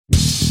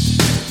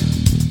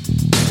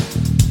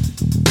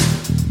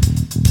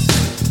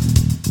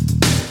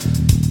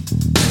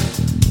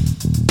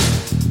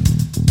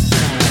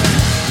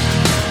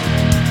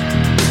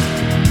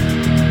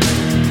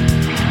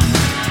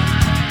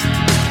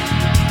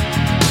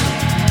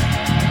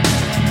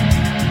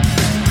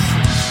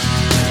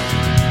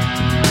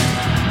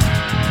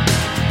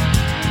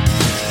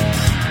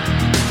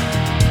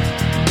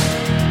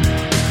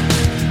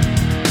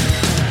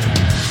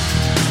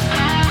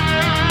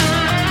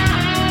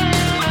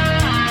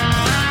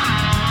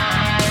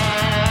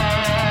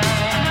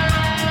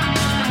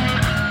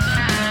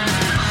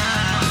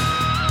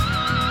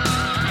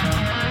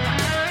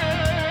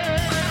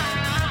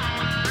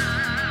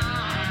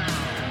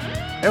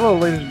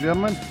ladies and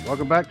gentlemen.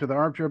 Welcome back to the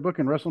Armchair Book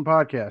and Wrestling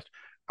Podcast.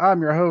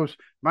 I'm your host.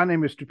 My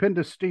name is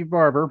Stupendous Steve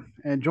Barber,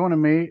 and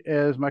joining me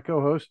as my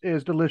co-host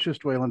is Delicious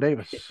Dwaylen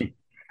Davis.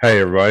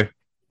 Hey, everybody.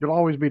 You'll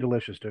always be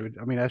delicious, dude.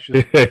 I mean, that's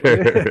just what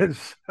it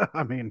is.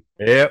 I mean,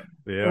 Yep,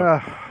 yep. uh,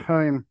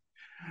 I mean,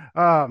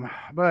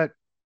 but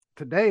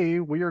today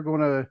we are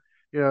going to,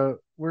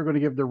 we're going to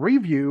give the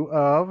review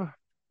of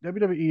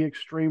WWE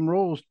Extreme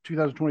Rules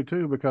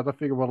 2022 because I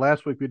figured, well,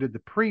 last week we did the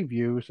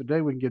preview, so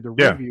today we can give the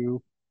Yeah,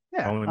 review.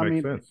 Yeah, only I makes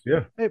mean, sense.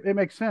 Yeah, it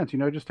makes sense,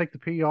 just take the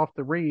P off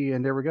the re,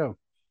 and there we go.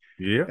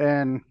 yeah,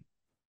 And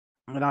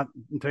I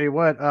tell you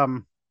what,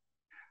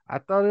 I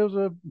thought it was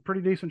a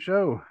pretty decent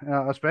show,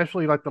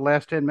 especially like the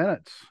last 10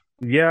 minutes.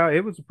 yeah.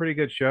 It was a pretty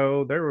good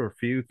show. There were a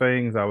few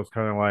things I was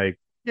kind of like,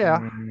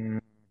 Yeah,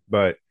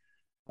 but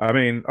I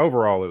mean,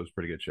 overall, it was a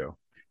pretty good show.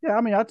 yeah.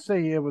 I mean, I'd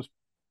say it was,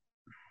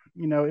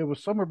 it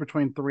was somewhere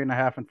between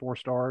 3.5 and 4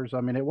 stars.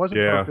 I mean, it wasn't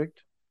Yeah,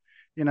 perfect,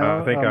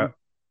 I think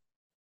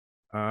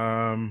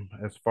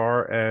as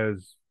far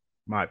as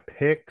my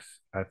picks,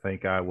 I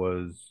think I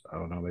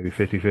don't know, maybe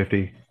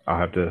 50-50. I'll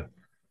have to,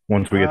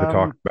 once we get to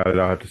talk um, about it,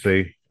 I'll have to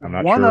see. I'm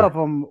not one of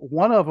sure. them,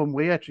 one of them,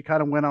 we actually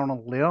kind of went on a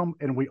limb,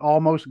 and we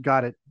almost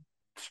got it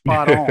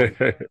spot on.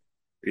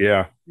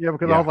 Yeah, Yeah,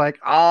 because I was yeah, like,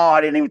 oh,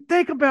 I didn't even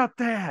think about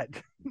that.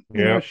 I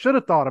yeah. should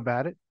have thought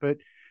about it, but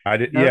I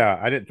did. no,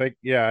 I didn't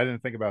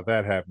think about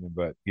that happening,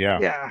 but yeah,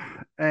 yeah.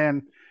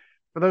 And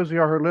for those of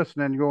y'all who are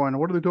listening, going,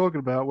 what are they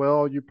talking about?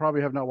 Well, you probably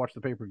have not watched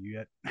the pay per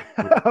view yet,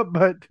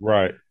 but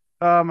right.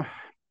 um,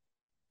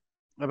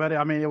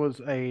 I mean, it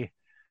was I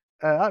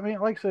mean,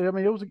 like I said, I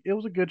mean, it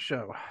was a good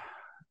show,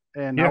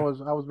 and Yeah. I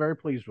was very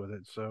pleased with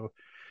it. So,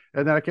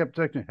 and then I kept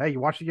texting, hey, you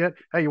watched it yet?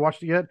 Hey, you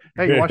watched it yet?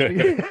 Hey, you watched it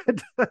yet?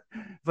 It's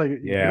like you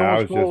Yeah, don't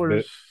want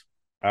spoilers.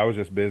 I was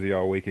just busy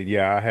all weekend.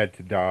 Yeah, I had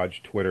to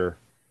dodge Twitter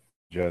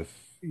just,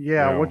 you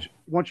Yeah, know,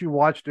 once you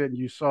watched it and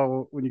you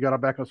saw when you got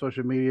back on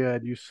social media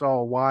and you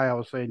saw why I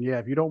was saying, yeah,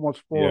 if you don't want yeah,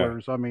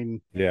 spoilers, I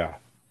mean, yeah,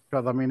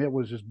 because I mean it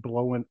was just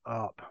blowing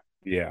up,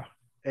 yeah.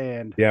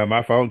 and Yeah,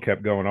 my phone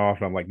kept going off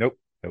and I'm like, nope,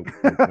 nope,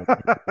 nope, nope,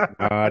 nope, nope,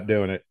 not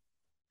doing it.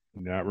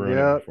 Not ruining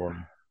yeah. it for me.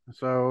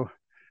 So,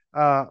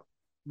 uh,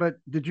 but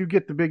did you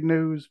get the big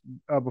news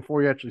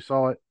before you actually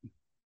saw it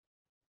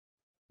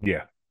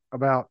Yeah.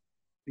 about,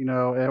 and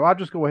I'll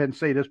just go ahead and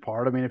say this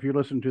part. I mean, if you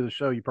listen to the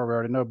show, you probably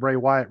already know Bray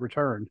Wyatt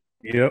returned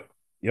Yep.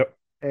 Yep.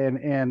 and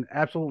in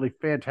absolutely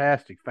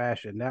fantastic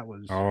fashion. That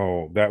was,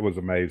 Oh, that was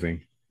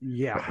amazing.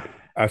 yeah,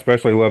 I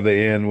especially love the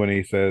end when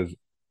he says,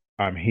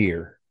 I'm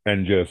here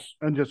and just,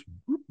 and just,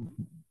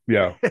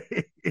 yeah.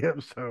 yeah.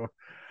 So,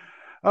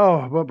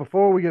 oh, but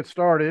before we get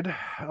started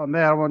on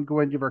that, I want to go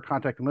ahead and give our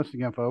contact and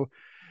listing info.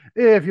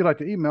 If you'd like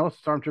to email us,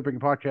 it's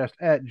armchairpickingpodcast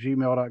at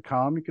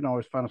gmail.com. You can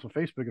always find us on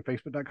Facebook at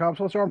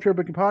facebook.com/so Armchair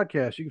Booking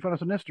Podcast. You can find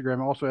us on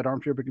Instagram also at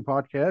Armchair Booking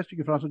Podcast. You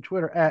can find us on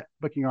Twitter at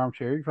Booking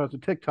Armchair. You can find us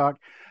on TikTok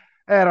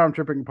at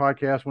Armchair Booking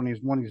Podcast. One of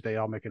these days,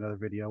 I'll make another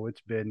video.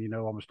 It's been,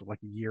 almost like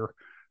a year,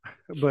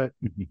 but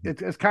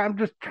it's kind of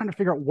just trying to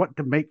figure out what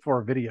to make for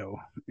a video,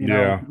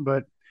 Yeah.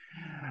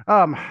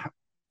 um,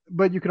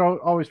 but you can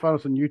always find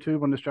us on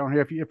YouTube on this channel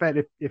here.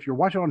 If you're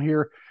watching on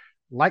here,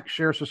 like,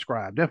 share,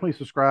 subscribe. Definitely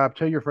subscribe.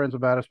 Tell your friends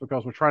about us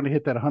because we're trying to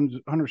hit that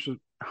 100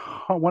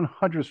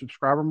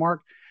 subscriber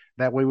mark.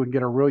 That way we can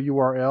get a real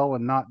URL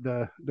and not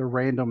the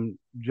random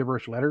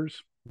gibberish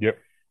letters. Yep.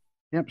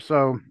 Yep.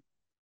 So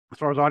as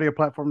far as audio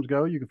platforms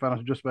go, you can find us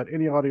on just about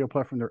any audio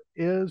platform there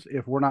is.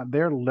 If we're not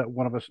there, let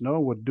one of us know.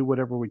 We'll do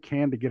whatever we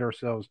can to get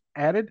ourselves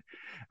added.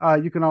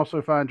 You can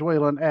also find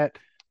Dwaylen at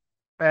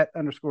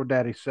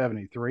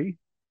fat_daddy73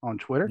 on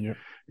Twitter. Yep.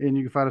 And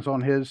you can find us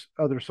on his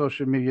other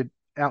social media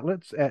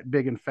outlets at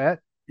Big and Fat.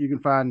 You can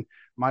find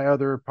my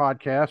other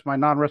podcast, my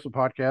non-wrestle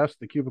podcast,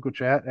 the Cubicle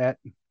Chat at,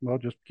 well,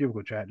 just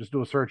Cubicle Chat. Just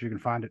do a search. You can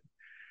find it.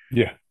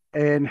 Yeah.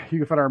 And you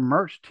can find our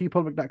merch,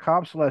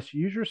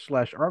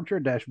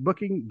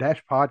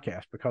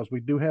 tpublic.com/user/armchair-booking-podcast, because we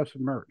do have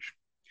some merch.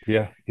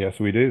 Yeah. Yes,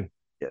 we do.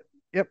 Yep.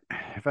 Yep.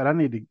 In fact, I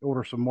need to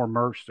order some more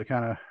merch to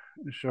kind of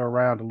show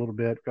around a little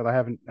bit because I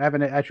haven't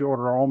actually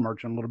ordered our own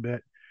merch in a little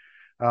bit.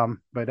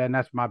 But then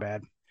that's my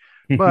bad.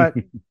 But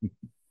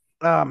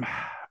um,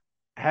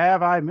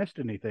 have I missed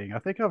anything? I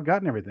think I've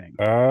gotten everything.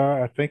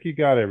 I think you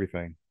got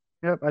everything.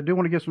 Yep. I do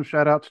want to give some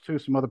shout outs to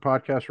some other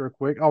podcasts real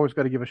quick. Always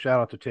got to give a shout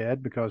out to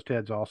Ted because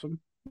Ted's awesome.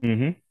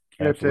 Mm-hmm.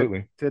 Yep.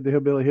 Absolutely. Ted the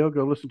Hillbilly Hill.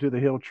 Go listen to the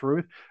Hill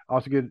Truth.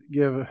 Also give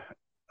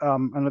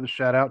another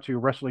shout out to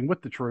Wrestling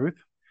with the Truth.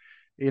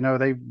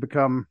 They've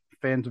become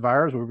fans of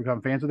ours. We've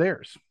become fans of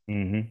theirs.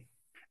 Mm-hmm.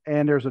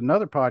 And there's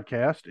another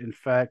podcast. In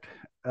fact,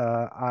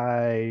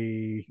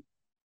 I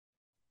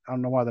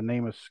don't know why the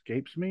name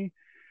escapes me,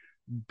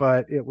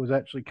 but it was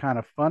actually kind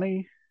of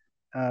funny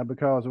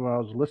because when I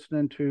was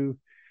listening to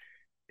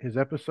his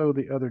episode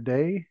the other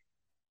day,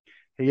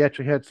 he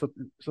actually had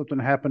something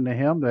happen to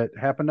him that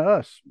happened to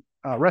us.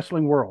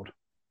 Wrestling World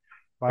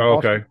by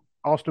Okay.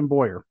 Austin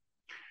Boyer.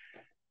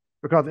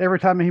 Because every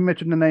time he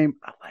mentioned the name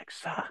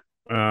Alexa,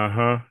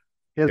 Uh-huh.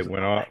 his It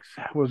went off.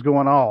 Alexa was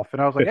going off,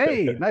 and I was like,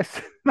 "Hey,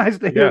 nice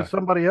to hear Yeah.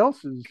 somebody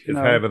else's." Is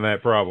having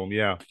that problem.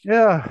 Yeah.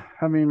 Yeah.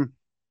 I mean,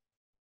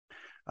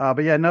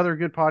 But yeah, another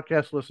good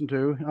podcast to listen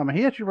to.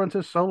 He actually runs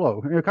his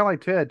solo, kind of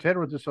like Ted. Ted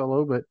runs his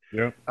solo,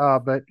 Yeah.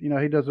 but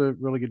he does a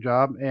really good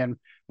job. And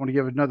want to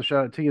give another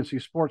shout out to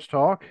TNC Sports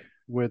Talk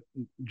with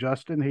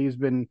Justin. He's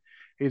been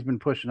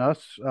pushing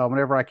us.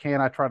 Whenever I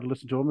can, I try to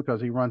listen to him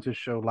because he runs his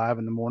show live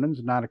in the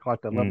mornings, 9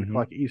 o'clock to 11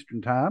 o'clock Hmm.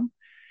 Eastern time.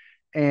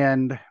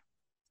 And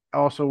I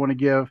also want to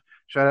give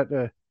shout out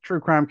to True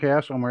Crime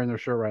Cast. I'm wearing their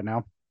shirt right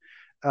now.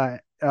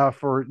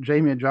 For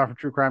Jamie and John from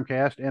True Crime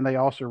Cast, and they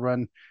also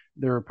run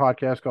their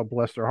podcast called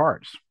Bless Their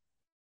Hearts.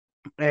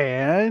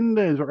 And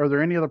are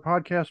there any other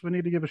podcasts we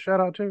need to give a shout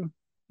out to?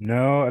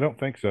 No, I don't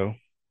think so.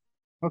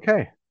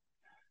 Okay, in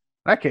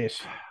that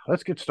case,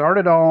 let's get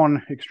started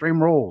on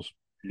Extreme Rules.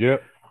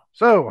 Yep.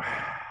 So,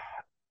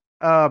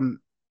 um,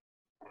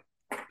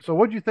 so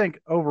what do you think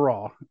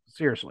overall?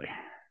 Seriously,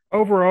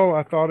 Overall,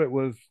 I thought it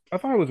was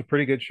a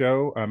pretty good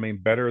show. I mean,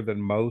 better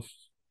than most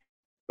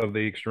of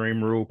the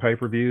Extreme Rule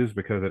pay-per-views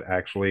because it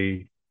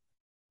actually,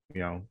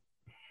 you know,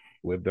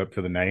 lived up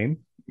to the name.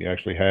 You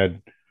actually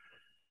had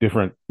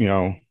different,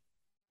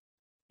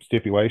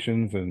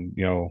 stipulations and,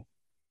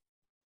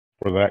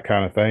 for that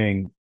kind of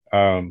thing.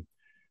 Um,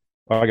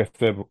 like I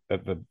said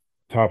at the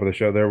top of the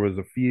show, there was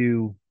a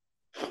few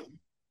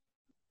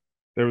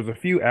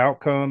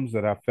outcomes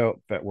that I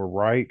felt that were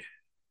right,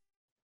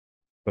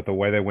 but the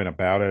way they went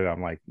about it,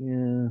 I'm like,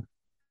 yeah.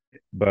 yeah.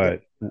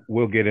 But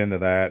we'll get into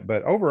that.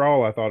 But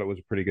overall, I thought it was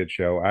a pretty good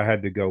show. I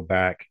had to go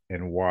back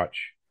and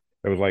watch.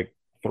 There was like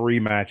three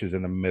matches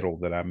in the middle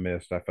that I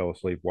missed. I fell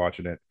asleep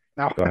watching it,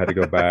 No. so I had to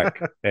go back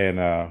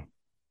and I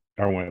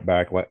went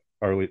back like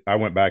early. I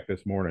went back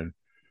this morning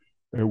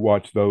and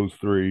watched those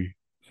three,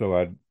 so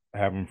I'd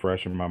have them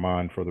fresh in my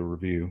mind for the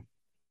review.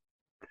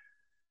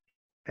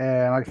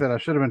 And like I said, I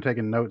should have been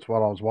taking notes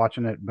while I was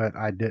watching it, but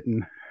I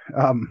didn't.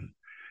 Um,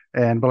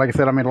 but like I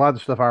said, a lot of the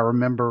stuff I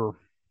remember,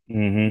 you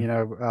Hmm.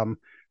 know,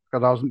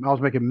 because I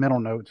was making mental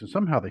notes and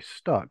somehow they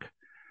stuck.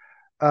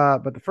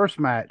 But the first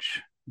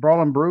match,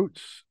 Brawling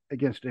Brutes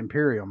against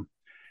Imperium.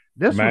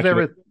 This was Match of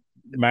the every.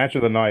 match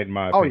of the night, in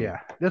my Oh opinion. yeah,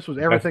 this was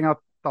That's everything I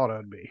thought it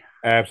would be.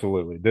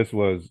 absolutely. This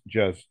was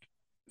just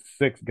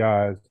six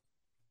guys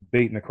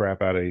beating the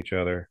crap out of each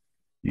other,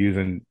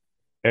 using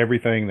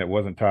everything that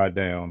wasn't tied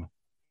down.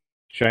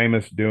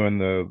 Sheamus doing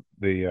the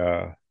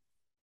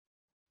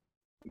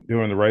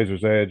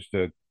razor's edge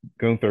to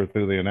Gunther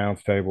through the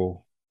announce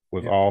table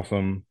was Yep.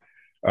 awesome.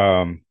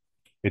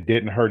 It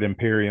didn't hurt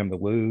Imperium to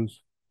lose.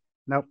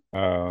 Nope.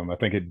 I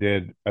think it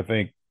did. I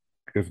think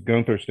because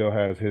Gunther still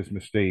has his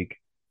mystique.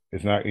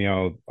 It's not,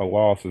 a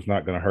loss is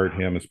not going to hurt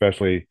him,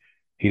 especially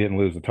he didn't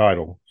lose the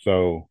title.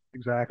 So,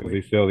 because Exactly.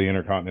 he's still the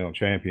Intercontinental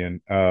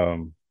Champion.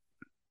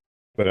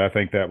 But I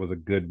think that was a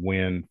good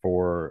win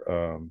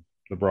for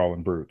the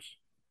Brawling Brutes.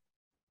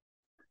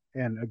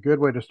 And a good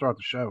way to start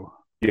the show.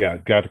 Yeah,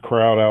 got the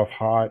crowd off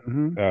hot.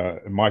 Hmm.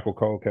 Michael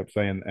Cole kept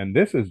saying, and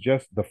this is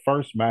just the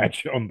first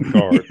match on the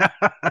card.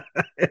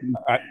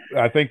 I,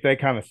 I think they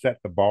kind of set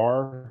the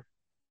bar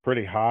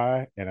pretty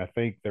high. And I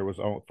think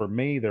for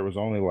me, there was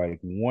only like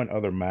one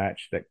other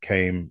match that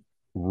came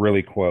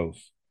really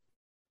close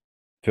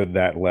to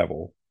that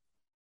level.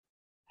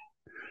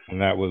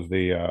 And that was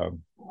the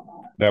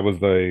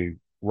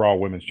Raw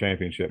Women's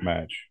Championship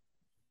match,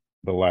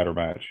 the ladder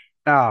match.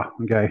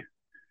 Okay.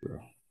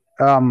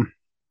 Um,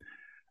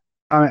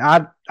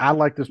 I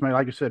like this match.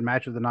 Like you said,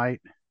 match of the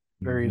night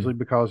very Mm-hmm. easily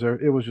because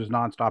it was just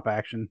nonstop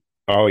action,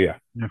 Oh yeah.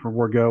 from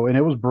word go, and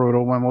it was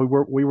brutal. When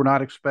we were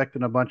not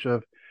expecting a bunch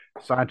of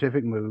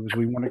scientific moves.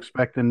 We weren't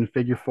expecting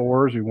figure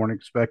fours. We weren't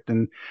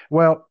expecting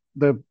well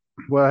they're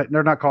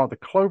not calling it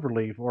the clover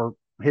leaf or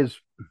his.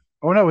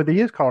 Oh no, he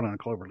is calling it a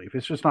clover leaf.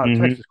 It's just not a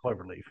Mm-hmm. Texas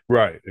clover leaf.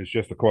 Right. It's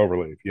just a clover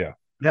leaf. Yeah.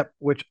 Yep.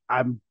 Which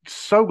I'm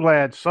so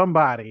glad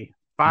somebody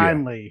Yeah.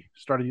 finally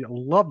started. I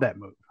love that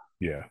move.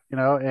 Yeah.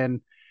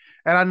 And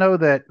I know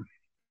that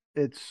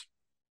it's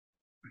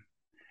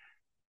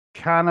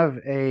kind of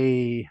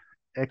a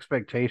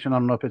expectation. I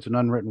don't know if it's an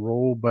unwritten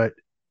rule, but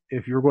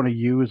if you're going to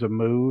use a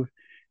move,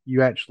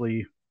 you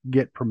actually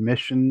get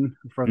permission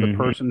from the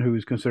Mm-hmm. person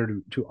who's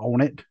considered to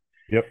own it.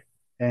 Yep.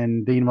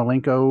 And Dean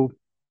Malenko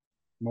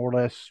more or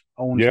less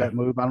owns Yeah. that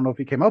move. I don't know if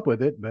he came up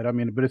with it, but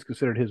it's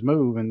considered his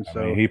move. And I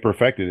mean, so, he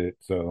perfected it.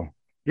 So,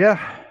 yeah.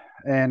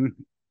 And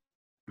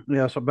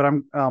yeah, so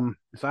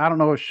I don't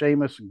know if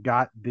Sheamus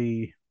got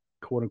the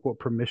quote unquote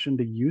permission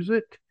to use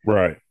it,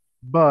 right.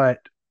 but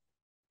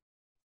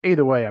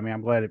either way,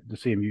 I'm glad to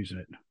see him using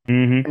it.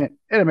 Mm-hmm.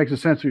 And it makes a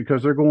sense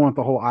because they're going with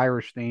the whole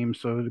Irish theme,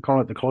 so they're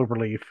calling it the clover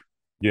leaf.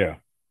 Yeah.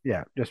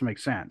 Yeah, just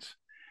makes sense.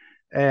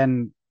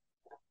 And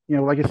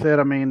like I said,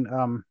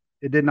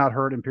 it did not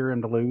hurt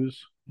Imperium to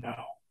lose. No.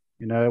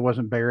 It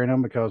wasn't burying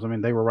them because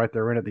they were right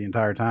there in it the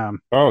entire time.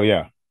 Oh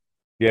yeah.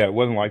 Yeah. It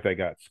wasn't like they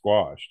got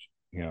squashed.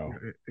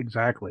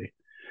 Exactly.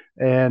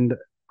 And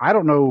I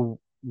don't know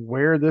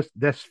where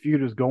this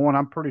feud is going.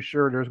 I'm pretty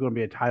sure there's going to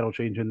be a title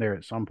change in there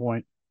at some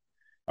point.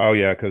 Oh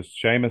yeah, because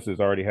Sheamus has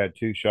already had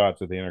two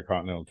shots at the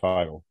Intercontinental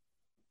title,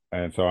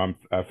 and so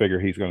I figure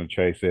he's going to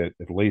chase it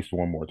at least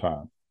one more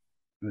time.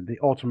 The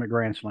ultimate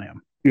Grand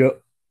Slam. Yep.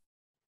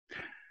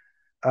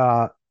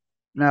 Uh,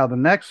 Now the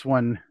next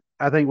one,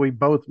 I think we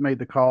both made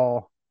the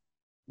call.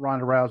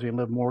 Ronda Rousey and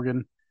Liv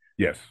Morgan.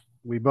 Yes.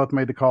 We both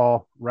made the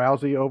call.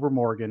 Rousey over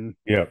Morgan,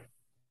 Yep.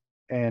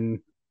 and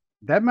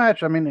that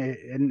match. I mean,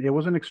 it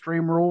was an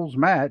Extreme Rules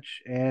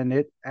match, and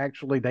it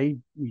actually they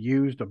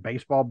used a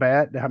baseball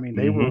bat. I mean,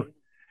 Hmm.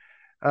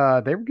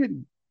 they were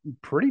getting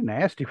pretty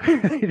nasty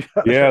with each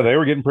Yeah, other. they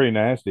were getting pretty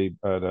nasty,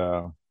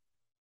 but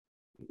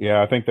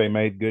yeah, I think they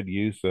made good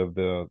use of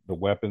the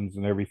weapons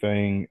and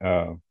everything.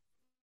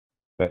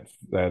 That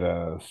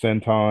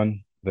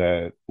senton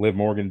that Liv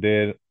Morgan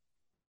did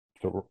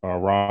to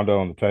Ronda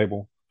on the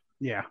table.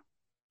 Yeah.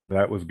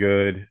 That was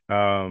good.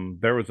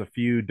 There was a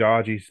few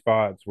dodgy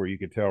spots where you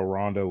could tell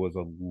Ronda was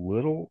a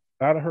little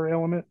out of her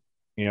element.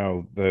 You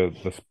know, I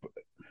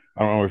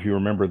don't know if you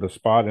remember the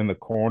spot in the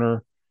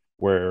corner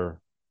where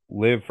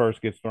Liv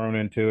first gets thrown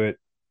into it,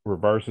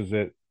 reverses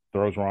it,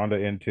 throws Ronda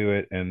into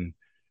it, and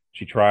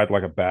she tried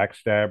like a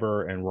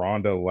backstabber, and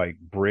Ronda like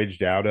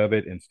bridged out of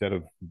it instead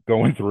of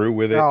going through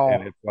with it.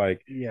 And Oh, it's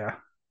like, yeah.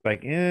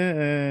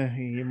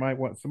 you might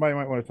want somebody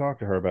might want to talk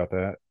to her about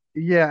that.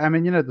 Yeah. I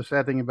mean, the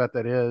sad thing about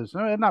that is,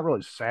 not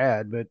really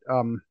sad, but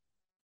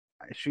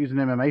she's an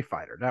MMA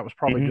fighter. That was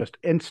probably Hmm. just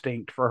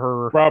instinct for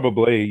her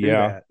Probably, to do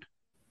yeah.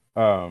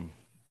 that. Um,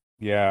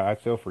 yeah, I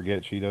still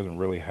forget she doesn't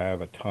really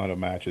have a ton of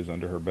matches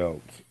under her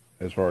belts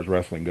as far as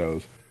wrestling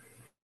goes.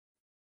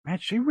 Man,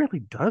 she really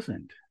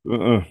doesn't.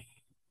 Uh-uh.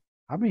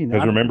 I mean,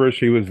 Because remember,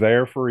 she was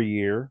there for a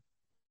year,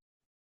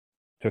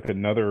 took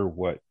another,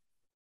 what,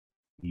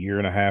 year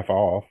and a half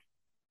off,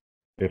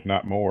 if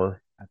not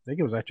more. I think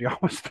it was actually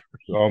almost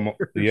 30 Almost,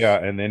 yeah,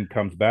 years. and then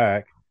comes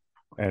back,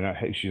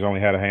 and she's only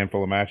had a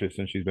handful of matches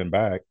since she's been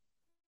back.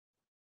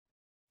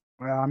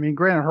 Well, I mean,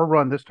 granted, her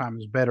run this time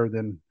is better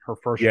than her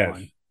first Yes,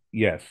 run.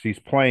 yes, she's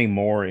playing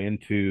more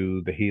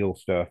into the heel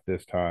stuff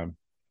this time.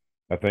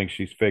 I think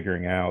she's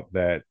figuring out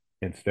that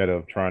instead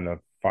of trying to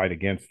fight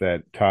against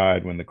that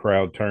tide when the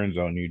crowd turns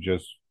on you,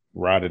 just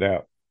ride it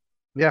out.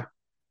 Yeah.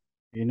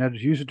 Just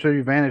use it to your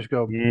advantage.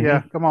 Go,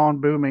 yeah, Hmm. come on,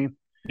 boo me.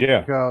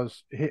 Yeah,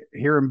 Because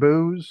hearing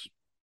boos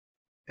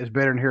is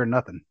better than hearing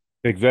nothing.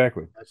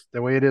 exactly. That's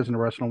the way it is in the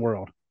wrestling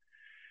world.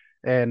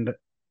 And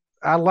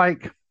I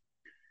like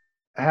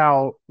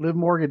how Liv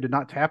Morgan did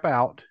not tap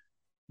out,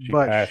 She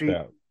but passed she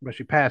out. but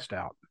she passed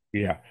out.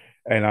 Yeah.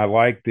 And I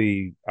like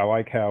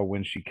how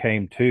when she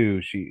came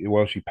to, she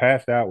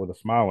passed out with a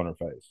smile on her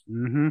face.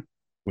 Hmm.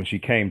 When she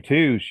came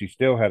to, she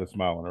still had a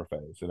smile on her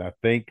face. And I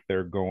think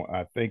we're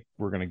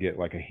going to get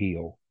like a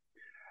heel,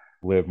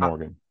 Liv I,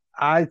 Morgan.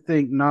 I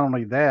think not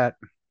only that,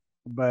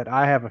 but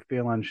I have a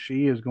feeling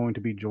she is going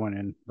to be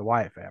joining the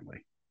Wyatt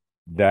family.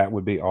 That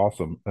would be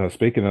awesome.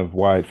 Speaking of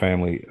Wyatt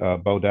family,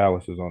 Bo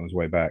Dallas is on his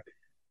way back.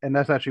 And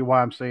that's actually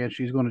why I'm saying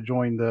she's going to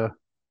join the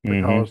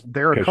Mm-hmm. because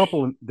they're a Because,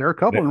 couple. They're a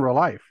couple in real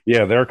life.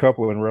 yeah, they're a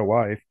couple in real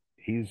life.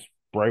 He's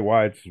Bray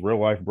Wyatt's real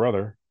life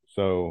brother.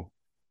 So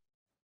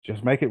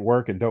just make it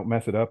work and don't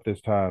mess it up this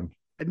time.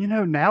 And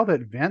now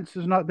that Vince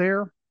is not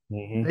there,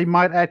 Hmm. they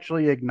might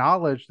actually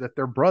acknowledge that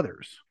they're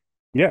brothers.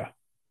 Yeah.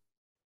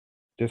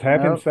 Just You know,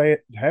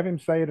 have him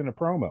say it in a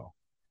promo.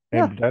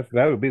 yeah, And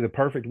that would be the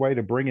perfect way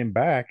to bring him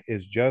back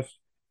is just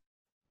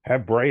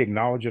have Bray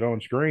acknowledge it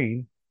on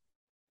screen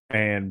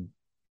and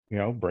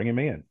bring him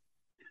in.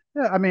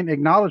 yeah. I mean,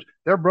 acknowledge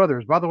they're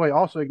brothers. By the way,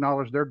 also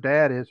acknowledge their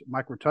dad is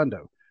Mike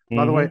Rotundo.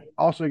 By the way, Hmm.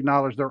 also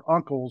acknowledge their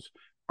uncles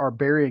are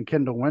Barry and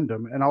Kendall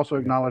Windham, and also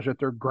Yeah. acknowledge that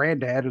their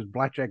granddad is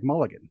Blackjack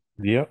Mulligan.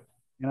 Yep.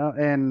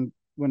 And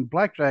when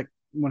Blackjack,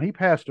 when he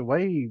passed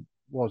away,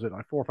 what was it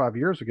like 4 or 5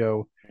 years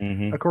ago? Of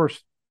Hmm.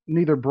 course,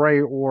 neither Bray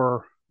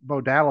or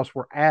Bo Dallas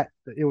were at.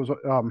 It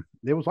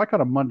was like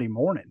on a Monday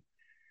morning,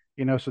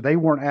 so they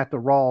weren't at the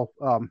Raw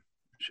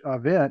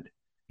event,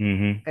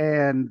 Hmm.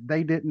 and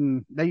they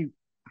didn't.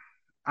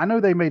 I know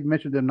they made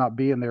mention of them not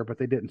being there, but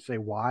they didn't say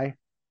why.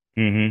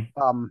 Hmm.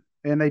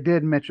 And they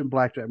did mention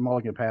Blackjack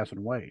Mulligan passing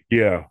away.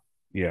 Yeah.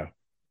 Yeah.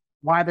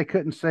 Why they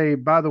couldn't say,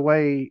 by the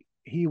way,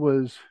 he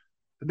was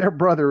their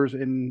brothers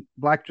and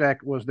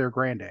Blackjack was their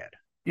granddad.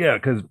 Yeah,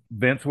 because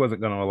Vince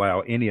wasn't going to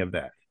allow any of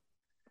that.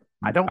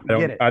 I don't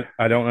get it.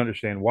 I don't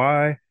understand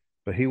why,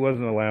 but he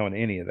wasn't allowing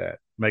any of that.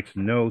 Makes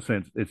no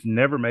sense. It's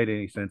never made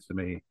any sense to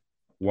me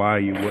why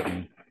you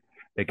wouldn't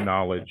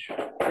acknowledge,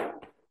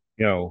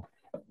 you know,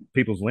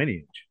 people's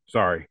lineage.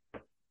 Sorry,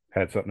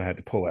 had something I had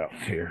to pull out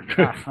here.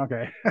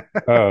 Okay.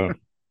 uh,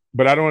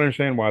 but I don't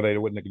understand why they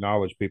wouldn't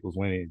acknowledge people's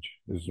lineage.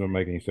 This doesn't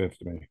make any sense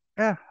to me.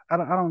 Yeah, I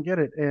don't get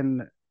it.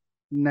 And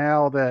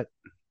now that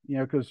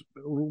because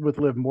with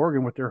Liv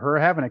Morgan, with her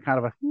having a kind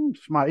of a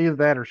smile, either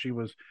that or she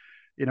was,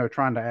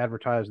 trying to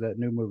advertise that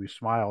new movie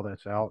Smile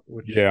that's out,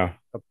 which Yeah,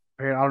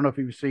 I don't know if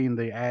you've seen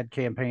the ad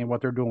campaign,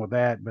 what they're doing with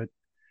that, but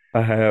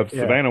I have.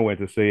 yeah, Savannah went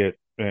to see it,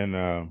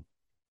 and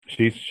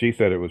she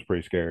said it was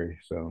pretty scary.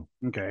 So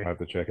okay. I have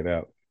to check it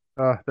out.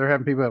 They're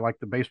having people at like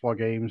the baseball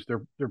games.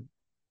 They're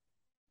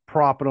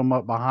propping them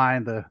up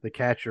behind the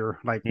catcher,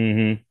 like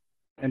Hmm.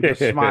 and just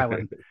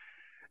smiling.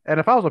 And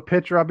if I was a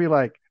pitcher, I'd be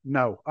like,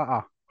 no,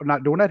 I'm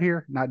not doing that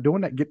here. Not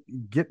doing that.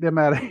 Get them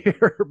out of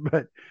here.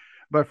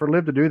 But for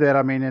Liv to do that,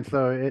 I mean, and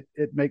so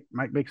it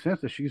might make sense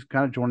that she's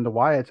kind of joined the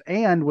Wyatts,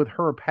 and with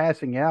her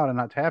passing out and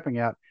not tapping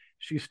out,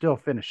 she still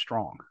finished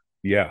strong.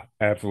 Yeah,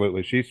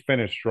 absolutely. She's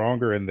finished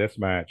stronger in this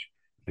match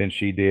than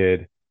she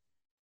did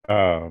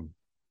um,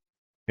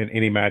 in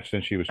any match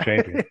since she was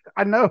champion.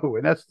 I know,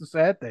 and that's the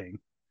sad thing.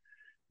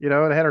 It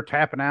had her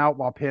tapping out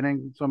while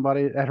pinning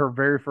somebody at her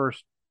very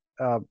first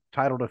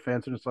title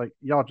defense, and it's like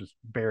y'all just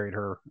buried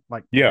her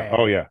like Yeah.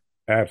 Oh, bad. yeah.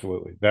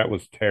 Absolutely. That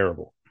was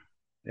terrible.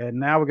 And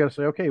now we got to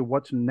say, okay,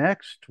 what's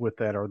next with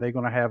that? Are they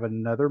going to have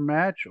another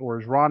match, or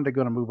is Ronda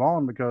going to move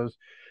on? Because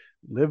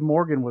Liv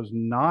Morgan was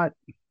not,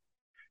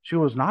 she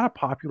was not a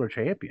popular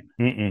champion.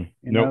 Mm-mm.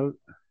 You Nope. know,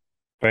 she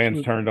Fans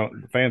was turned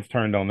on fans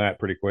turned on that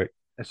pretty quick.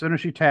 as soon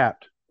as she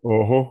tapped,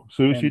 Oh, as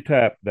soon as she and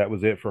tapped, that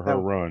was it for her that,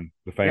 run.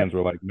 The yep. fans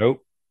were like,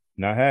 "Nope,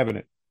 not having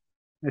it."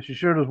 And she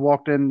should have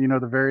walked in,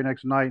 the very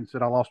next night and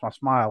said, "I lost my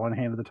smile," and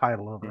handed the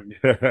title over.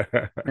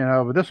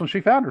 But this one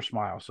she found her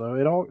smile, so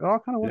it all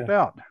kind of worked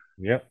Yeah. out.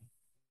 Yep.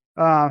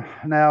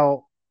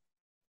 Now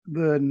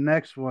the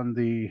next one,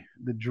 the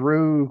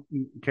Drew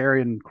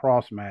Karrion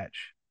Cross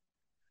match.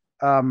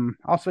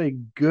 I'll say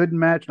good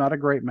match, not a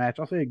great match.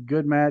 I'll say a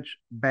good match,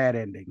 bad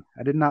ending.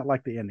 I did not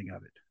like the ending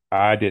of it.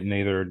 I didn't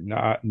either.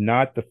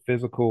 Not the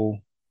physical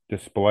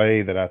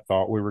display that I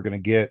thought we were going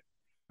to get.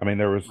 I mean,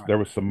 Right. there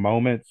was some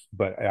moments,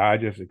 but I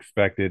just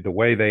expected the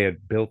way they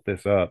had built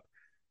this up,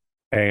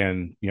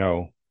 and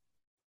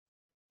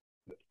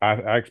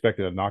I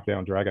expected a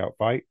knockdown, drag out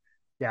fight,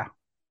 Yeah.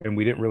 and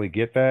we didn't really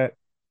get that.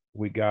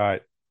 We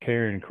got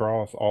Karrion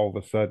Cross all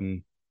of a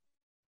sudden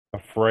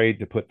afraid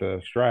to put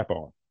the strap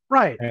on.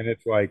 Right. And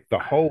it's like the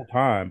whole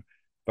time,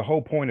 the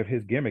whole point of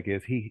his gimmick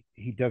is he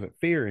doesn't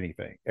fear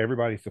anything.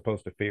 Everybody's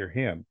supposed to fear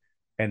him.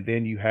 And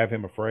then you have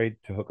him afraid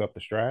to hook up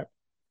the strap.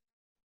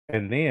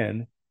 And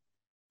then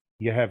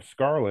you have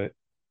Scarlett,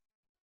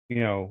 you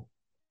know,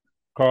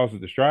 cause a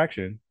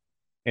distraction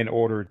in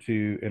order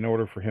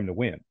for him to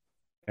win.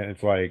 And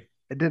it's like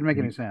It didn't make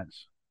any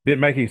sense.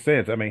 didn't make any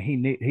sense. I mean,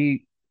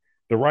 he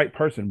the right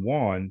person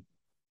won,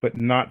 but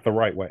not the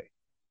right way.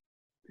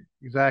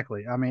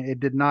 Exactly. I mean, it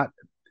didn't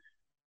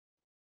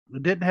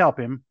help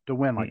him to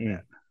win like that.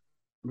 Mm-mm.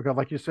 Because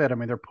like you said, I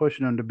mean, they're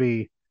pushing him to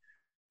be,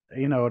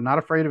 not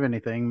afraid of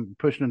anything,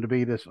 pushing him to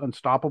be this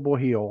unstoppable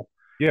heel.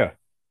 Yeah.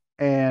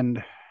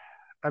 And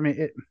I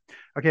mean,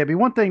 okay, it'd be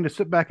one thing to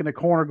sit back in the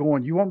corner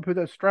going, "You want me to put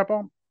that strap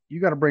on?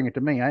 You got to bring it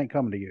to me. I ain't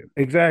coming to you."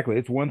 Exactly.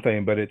 It's one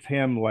thing, but it's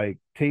him like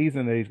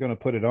teasing that he's going to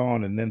put it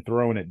on and then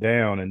throwing it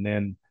down and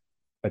then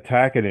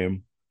attacking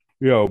him,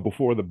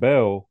 before the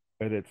bell.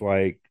 And it's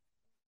like,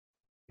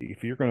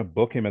 if you're going to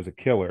book him as a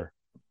killer,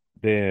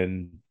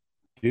 then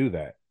do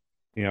that.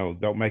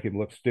 Don't make him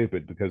look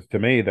stupid because to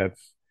me,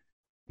 that's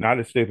not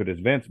as stupid as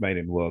Vince made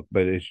him look,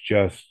 but it's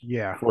just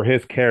Yeah. for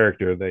his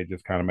character, they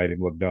just kind of made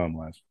him look dumb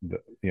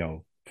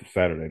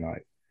Saturday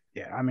night.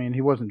 Yeah. I mean,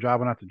 he wasn't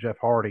jobbing out to Jeff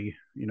Hardy,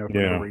 for no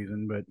Yeah.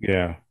 reason,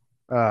 Yeah.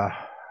 uh,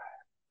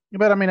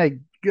 but I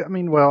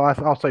mean, well,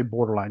 I'll say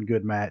borderline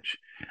good match.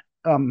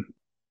 Um,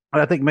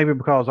 I think maybe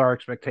because our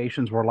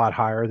expectations were a lot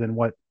higher than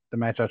what the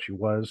match actually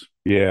was.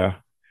 Yeah.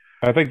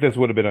 I think this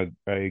would have been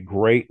a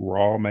great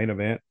Raw main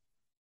event,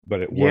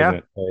 but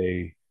Yeah,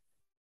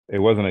 it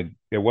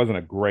wasn't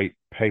a great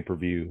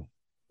pay-per-view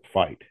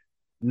fight.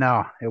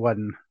 no, it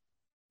wasn't.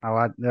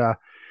 Oh,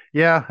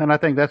 yeah, and I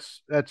think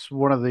that's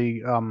one of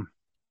the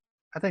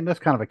I think that's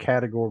kind of a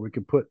category we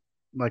could put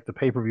like the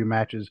pay per view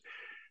matches.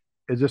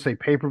 Is this a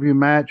pay per view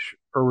match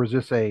or is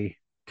this a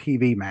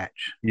TV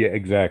match? Yeah,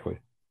 exactly.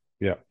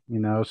 Yeah.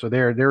 So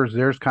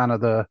there's kind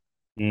of the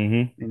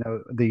Hmm.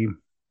 the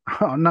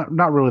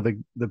not really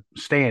the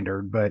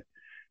standard, but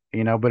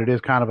but it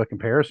is kind of a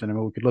comparison. I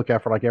mean, we could look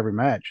at for like every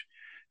match,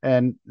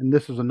 and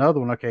this is another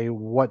one. Okay,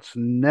 what's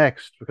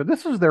next? Because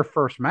this is their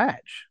first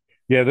match.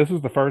 Yeah, this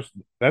was the first.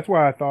 That's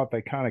why I thought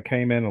they kind of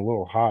came in a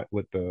little hot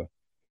with the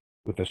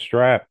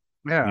strap,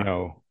 you Yeah.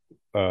 know,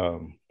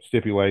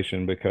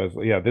 stipulation because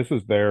yeah, this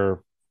is their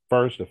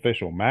first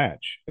official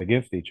match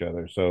against each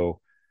other. So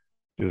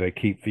do they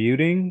keep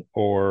feuding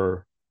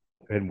or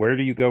and where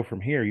do you go from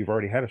here? You've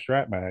already had a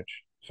strap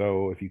match.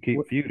 So if you keep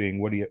feuding,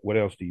 what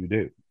else do you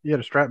do? You had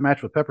a strap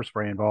match with pepper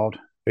spray involved.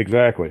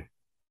 Exactly.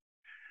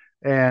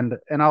 And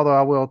although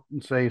I will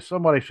say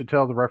somebody should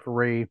tell the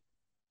referee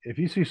if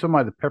you see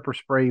somebody the pepper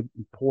spray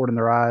poured in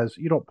their eyes,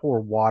 you don't pour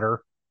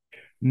water.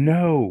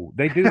 No,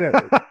 they do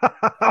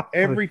that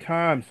every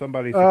time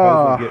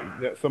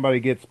uh, somebody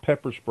gets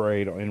pepper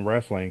sprayed in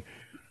wrestling.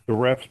 The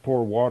refs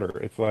pour water.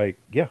 It's like,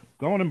 yeah,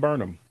 go on and burn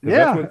them because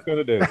that's what yeah. it's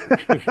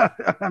going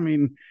to do. I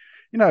mean,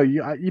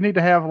 you need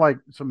to have like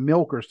some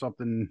milk or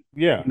something,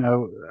 Yeah,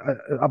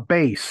 a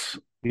base.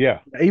 yeah,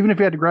 Even if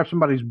you had to grab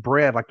somebody's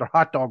bread, like their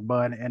hot dog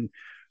bun, and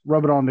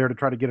rub it on there to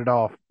try to get it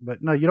off.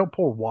 But no, you don't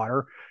pour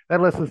water.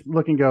 That lets us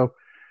look and go,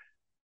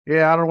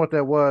 yeah, I don't know what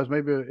that was.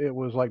 Maybe it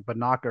was like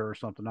Banaka or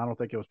something. I don't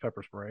think it was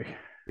pepper spray.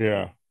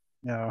 yeah.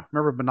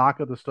 Remember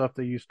Banaka, the stuff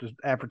they used to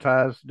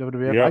advertise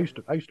WWF?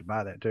 Yep. I used to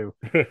buy that too.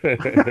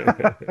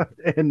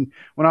 And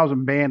when I was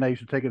in band, I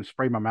used to take it and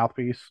spray my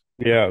mouthpiece.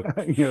 Yeah.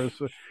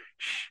 So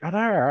all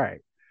right.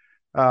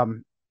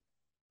 Um,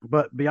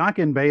 but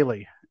Bianca and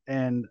Bailey,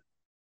 and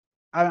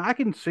I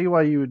can see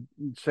why you would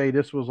say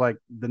this was like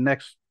the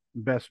next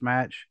best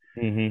match.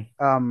 Hmm.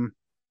 Um,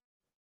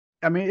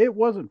 I mean, it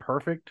wasn't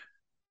perfect,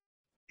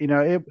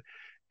 it,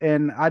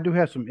 and I do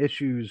have some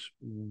issues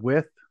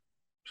with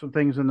some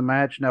things in the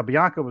match. Now,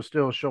 Bianca was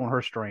still showing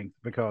her strength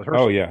because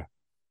Oh yeah,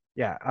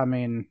 yeah, I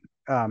mean,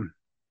 man,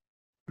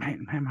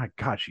 my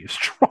God, she is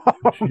strong.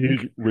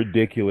 she's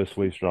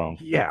ridiculously strong.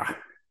 Yeah,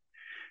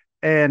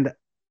 and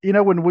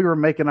when we were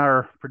making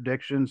our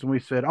predictions and we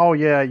said, "Oh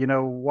yeah,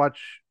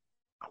 watch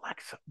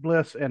Alexa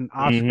Bliss and Hmm.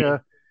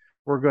 Asuka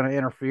were going to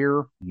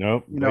interfere,"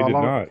 Nope, they did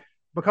along not.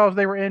 because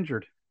they were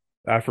injured.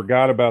 I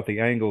forgot about the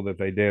angle that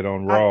they did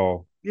on I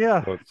Raw.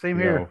 Yeah, So, same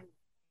here.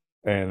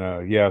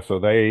 and yeah, so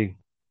they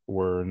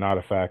were not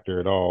a factor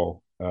at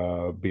all.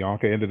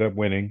 Bianca ended up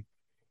winning,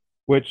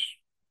 which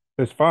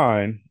is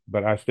fine,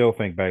 but I still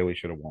think Bailey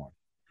should have won.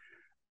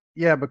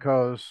 Yeah,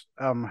 because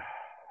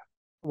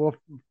well,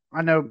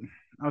 I know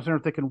I was there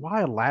thinking,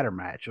 why a ladder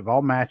match of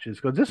all matches?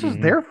 Because this is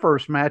Hmm. their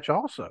first match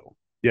also.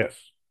 Yes.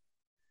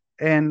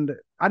 And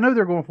I know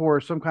they're going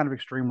for some kind of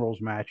Extreme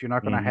Rules match. You're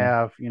not going to Hmm.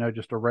 have,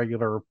 just a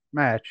regular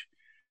match.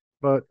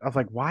 But I was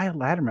like, why a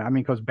ladder match? I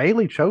mean, because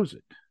Bailey chose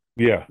it,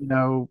 Yeah. you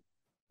know.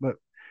 But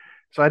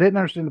so I didn't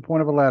understand the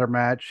point of a ladder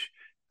match.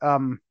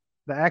 The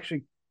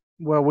actually,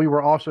 well, we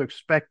were also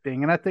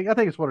expecting, and I think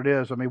it's what it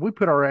is. I mean, we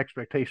put our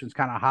expectations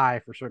kind of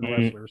high for certain Hmm.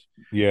 wrestlers,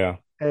 Yeah.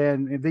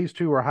 and if these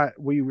two are high,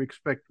 we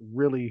expect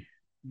really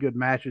good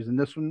matches, and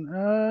this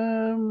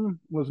one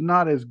was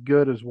not as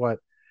good as what.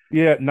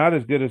 Yeah, not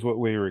as good as what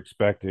we were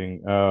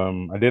expecting.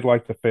 I did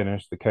like the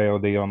finish, the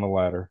KOD on the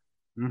ladder,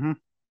 Mm-hmm.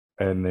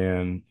 and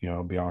then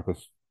Bianca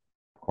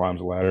climbs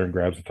the ladder and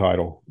grabs the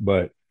title.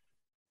 But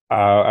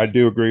I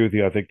do agree with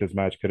you. I think this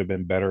match could have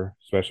been better,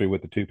 especially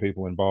with the two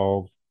people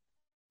involved.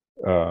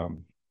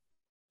 Um,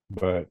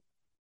 but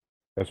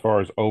as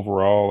far as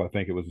overall, I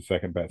think it was the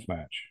second best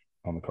match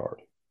on the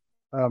card.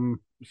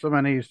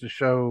 Somebody needs to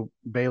show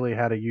Bailey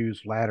how to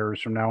use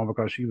ladders from now on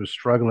because she was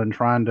struggling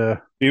trying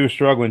to. He was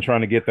struggling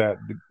trying to get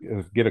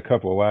a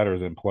couple of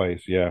ladders in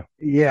place. Yeah,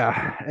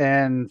 Yeah,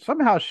 and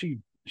somehow she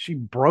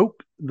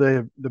broke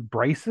the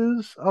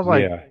braces. I was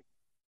like, yeah,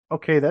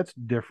 okay, that's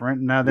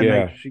different. Now then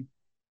yeah,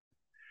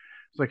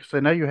 it's like, so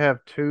now you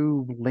have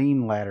two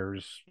lean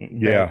ladders that,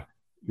 yeah,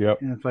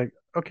 yep. and it's like,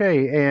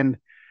 okay, and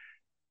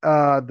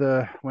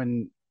the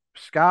when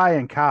Sky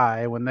and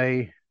Kai when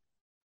they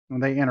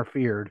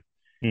interfered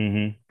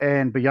Hmm.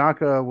 and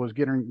Bianca was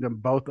getting them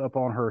both up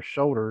on her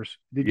shoulders.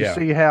 Did you Yeah,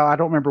 see how, I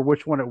don't remember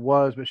which one it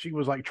was, but she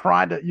was like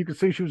trying to, you could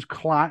see she was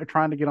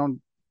trying to get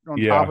on top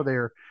yeah, of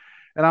there.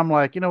 And I'm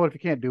like, you know what, if you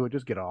can't do it,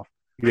 just get off.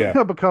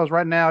 yeah, Because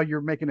right now you're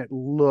making it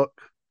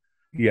look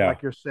yeah,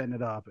 like you're setting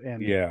it up,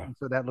 yeah. and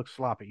so that looks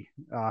sloppy.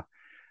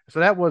 So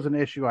that was an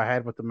issue I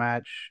had with the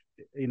match,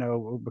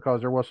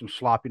 because there was some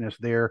sloppiness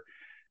there,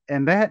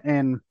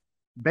 and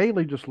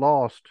Bailey just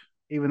lost,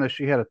 even though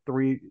she had a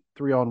three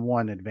on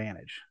one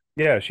advantage.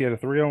 Yeah, she had a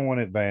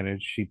 3-on-1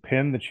 advantage. She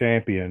pinned the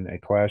champion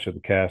at Clash of the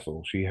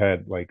Castle. She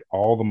had like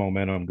all the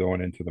momentum going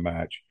into the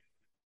match,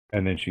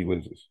 and then she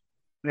loses.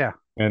 Yeah.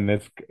 And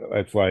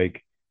it's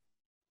like,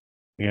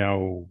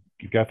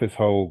 you've got this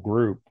whole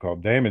group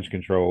called Damage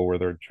Control where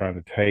they're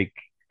trying to take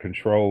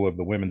control of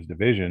the women's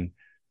division.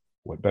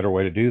 What better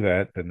way to do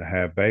that than to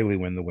have Bailey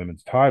win the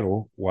women's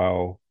title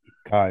while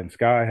Kai and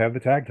Sky have the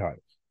tag titles?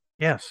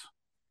 Yes.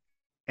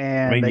 I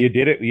And mean, they, you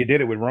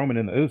did it with Roman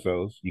and the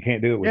Usos. You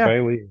can't do it with yeah.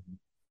 Bailey,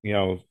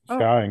 Oh,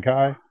 Sky and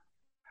Kai.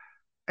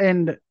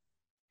 and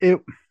it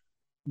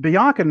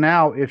Bianca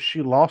now, if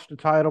she lost the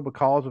title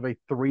because of a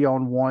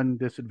three-on-one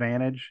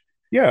disadvantage,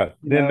 Yeah,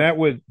 you then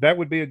know, that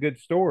would be a good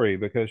story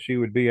because she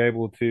would be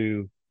able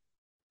to,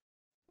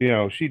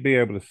 she'd be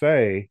able to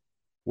say,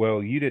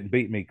 "Well, you didn't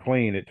beat me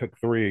clean. It took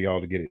three of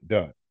y'all to get it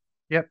done."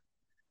 yep.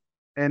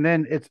 And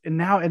then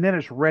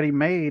it's ready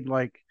made.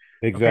 Like,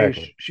 okay,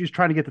 Exactly. she's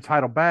trying to get the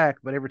title back,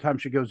 but every time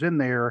she goes in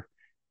there,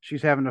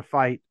 she's having to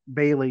fight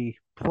Bailey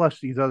plus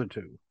these other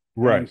two,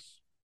 and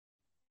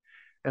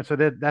Right. so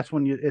that's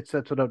when it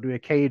sets it up to be a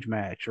cage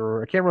match,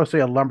 or I can't really say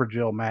a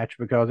lumberjill match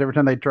because every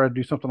time they try to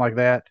do something like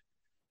that,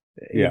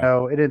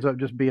 Yeah. it ends up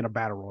just being a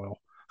battle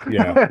royal.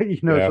 Yeah. So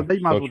Yeah. they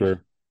might as So well true.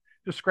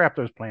 just scrap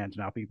those plans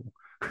now, people.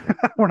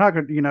 We're not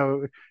going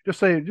to, just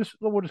say, just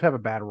we'll just have a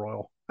battle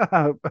royal.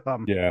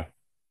 Yeah.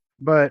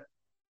 But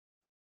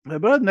other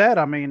than that,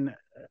 I mean,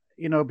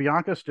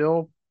 Bianca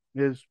still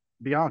is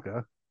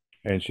Bianca.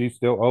 And she's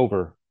still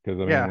over because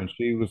I mean, Yeah, when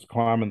she was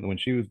climbing, when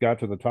she was got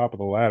to the top of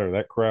the ladder,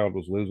 that crowd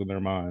was losing their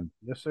mind.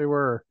 yes, they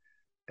were.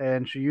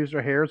 And she used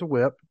her hair as a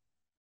whip,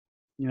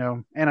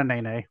 and a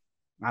nene.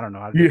 I don't know.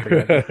 I just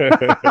figured Yeah.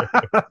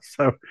 that.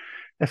 So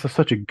that's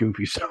such a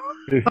goofy song.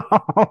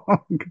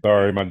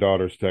 Sorry, my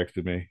daughter's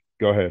texted me.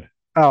 Go ahead.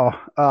 Oh,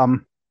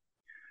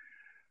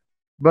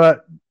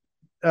 but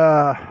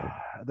uh,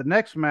 the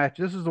next match,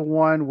 this is the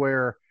one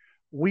where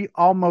we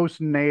almost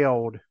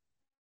nailed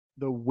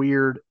the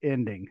weird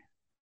ending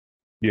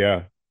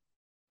Yeah.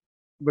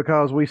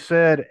 because we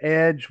said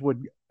Edge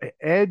would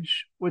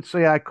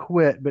say I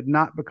quit, but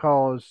not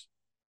because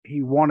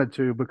he wanted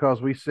to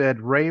because we said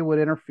Ray would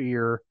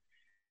interfere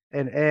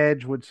and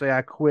Edge would say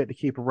I quit to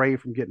keep Ray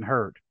from getting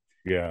hurt.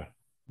 Yeah,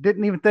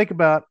 Didn't even think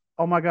about,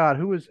 oh my God,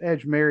 who is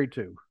Edge married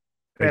to?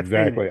 Beth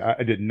Phoenix. exactly.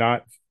 I did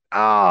not.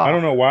 I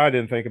don't Ah, know why I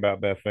didn't think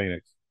about Beth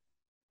Phoenix.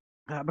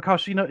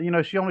 because she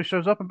only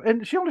shows up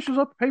and she only shows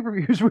up at pay per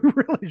views. We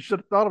really should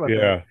have thought about that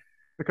Yeah,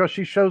 because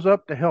she shows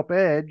up to help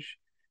Edge,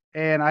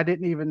 and I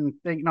didn't even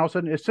think. And all of a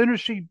sudden, as soon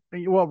as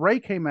Ray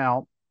came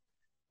out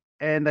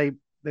and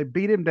they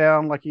beat him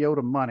down like he owed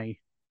him money,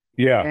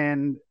 yeah.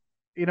 and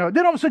then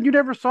all of a sudden you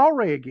never saw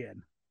Ray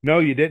again. No,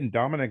 you didn't.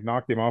 Dominic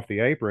knocked him off the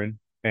apron,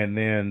 and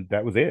then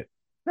that was it.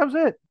 That was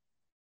it.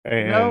 You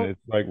And know,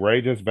 it's like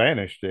Ray just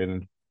vanished.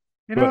 And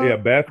you but yeah, know,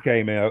 Beth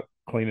came out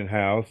cleaning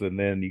house, and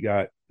then you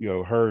got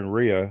her and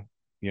Rhea.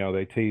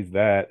 They teased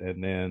that,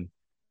 and then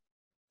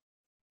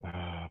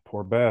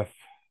poor Beth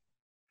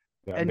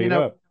got and beat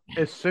up.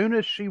 as soon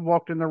as she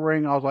walked in the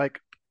ring, I was like,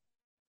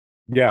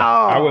 Yeah,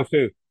 I oh, was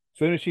too. As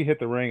soon as she hit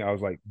the ring, I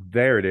was like,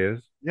 "There it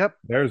is. yep.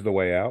 There's the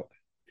way out."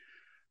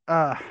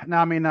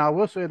 Now I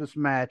will say this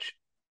match.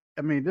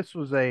 I mean, this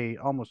was a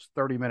almost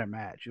 30-minute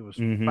match. It was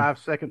Hmm. 5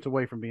 seconds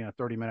away from being a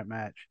 30-minute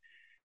match.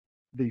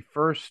 The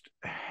first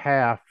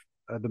half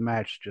of the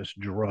match just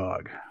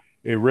drug.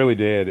 It really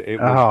did. It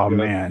was Oh just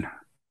man,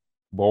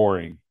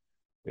 boring.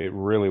 It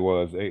really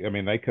was. I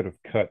mean, they could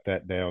have cut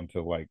that down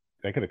to like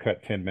they could have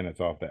cut 10 minutes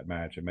off that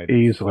match and made it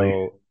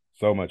easily.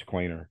 so much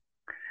cleaner.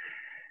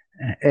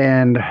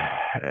 And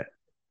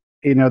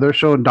they're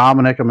showing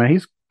Dominic. I mean,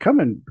 he's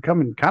becoming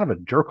kind of a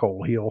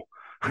jerkhole heel.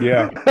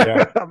 Yeah,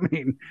 yeah, I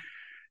mean,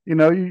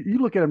 you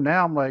look at him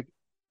now. I'm like,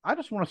 I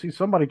just want to see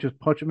somebody just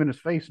punch him in his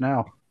face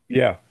now.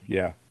 yeah,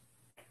 yeah,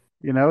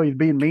 He's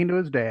being mean to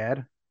his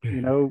dad.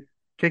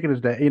 Kicking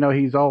his dad.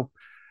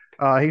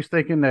 He's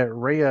thinking that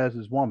Rhea is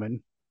his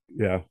woman,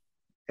 yeah.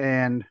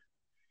 and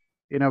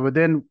but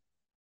then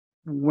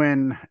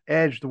when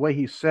Edge, the way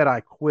he said,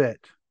 "I quit,"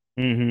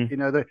 Hmm.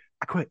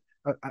 I quit.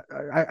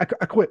 I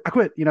quit. I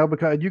quit.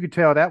 Because you could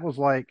tell that was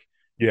like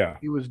Yeah,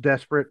 he was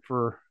desperate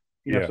for,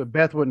 yeah, so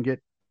Beth wouldn't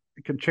get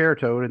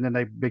concertoed, and then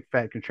they big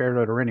fat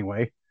concertoed her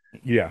anyway.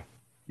 yeah.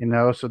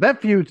 So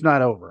that feud's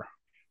not over.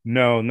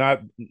 No,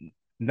 not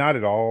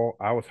at all.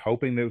 I was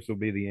hoping this would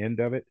be the end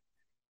of it.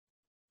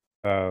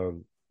 Uh,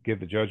 give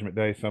the Judgment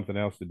Day something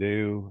else to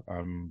do.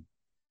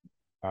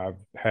 I've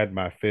had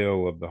my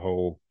fill of the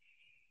whole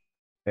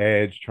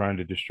Edge trying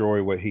to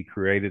destroy what he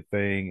created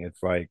thing.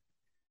 It's like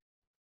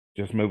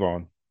just move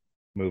on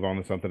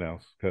to something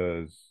else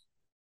because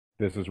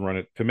this is run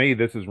it to me.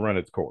 This has run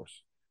its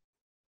course.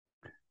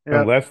 Yep.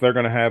 Unless they're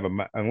going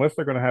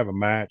to have a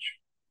match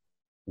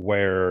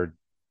where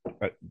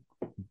uh,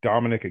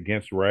 Dominic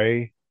against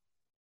Ray,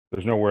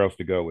 there's nowhere else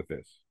to go with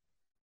this.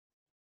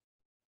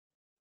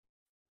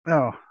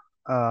 Oh,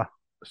 uh,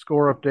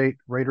 score update: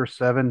 Raiders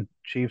 7,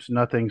 Chiefs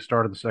nothing.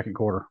 Started the second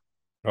quarter.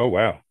 Oh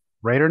wow,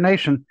 Raider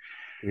Nation.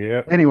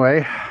 yeah,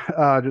 Anyway,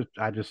 I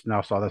just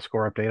now saw the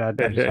score update. I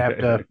just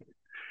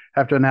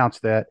have to announce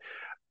that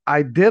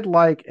I did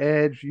like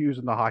Edge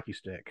using the hockey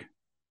stick.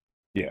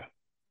 yeah,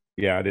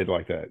 yeah. I did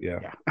like that. Yeah,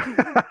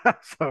 Yeah.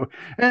 So,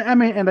 I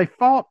mean, and they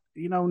fought,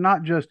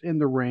 not just in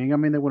the ring. I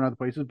mean, they went other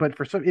places, but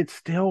for some, it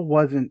still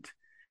wasn't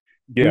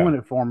yeah, doing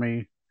it for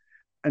me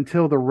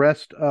until the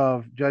rest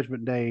of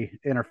Judgment Day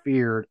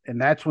interfered, and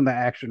that's when the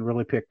action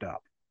really picked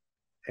up.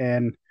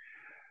 And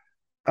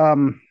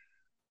um,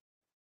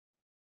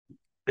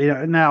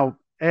 now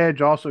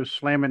Edge also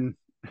slamming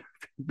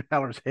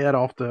Balor's head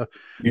off the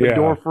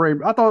door yeah,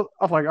 frame. I was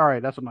like, all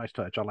right, that's a nice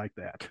touch. I like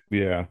that.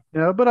 yeah,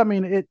 But I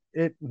mean,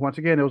 it once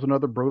again, it was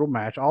another brutal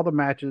match. All the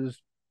matches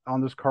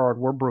on this card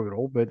were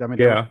brutal, but I mean,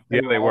 yeah,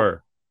 they yeah.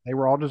 were They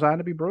all were. designed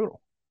to be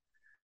brutal.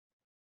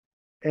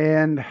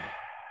 And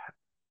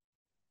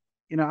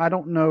I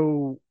don't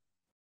know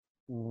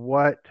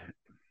what,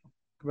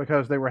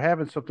 because they were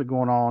having something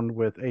going on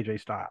with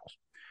AJ Styles.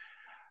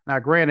 Now,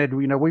 granted,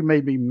 we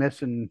may be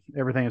missing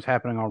everything that's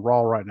happening on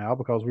Raw right now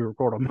because we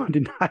record on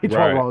Monday nights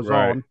while Right, Raw is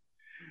right, on.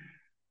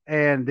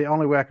 And the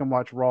only way I can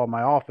watch Raw in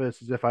my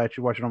office is if I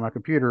actually watch it on my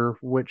computer,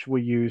 which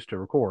we use to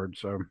record.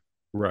 So,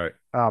 right.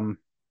 um,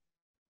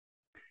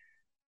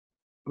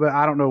 but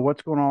I don't know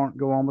what's go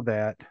on with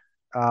that.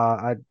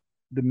 I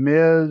the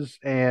Miz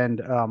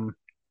and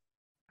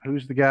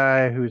who's the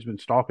guy who's been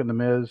stalking the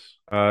Miz?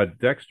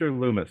 Dexter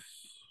Loomis.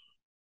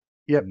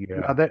 Yep.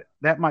 Now Yeah,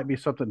 that might be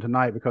something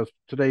tonight because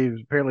today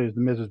apparently is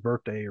the Miz's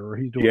birthday or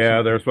he's doing yeah.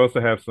 something. They're supposed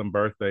to have some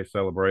birthday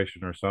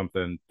celebration or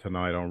something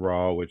tonight on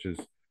Raw, which is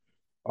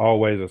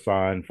always a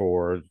sign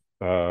for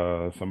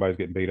somebody's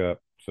getting beat up.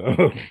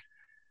 So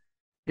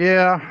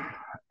Yeah,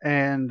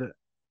 and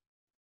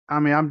I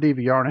mean I'm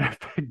DVRing.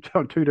 I've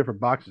done two different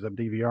boxes of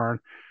DVRing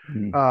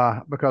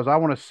because I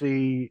want to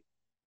see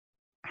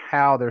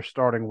how they're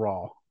starting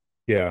Raw.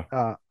 yeah,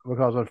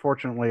 Because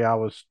unfortunately I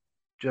was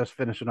just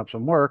finishing up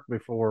some work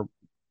before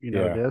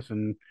yeah, this,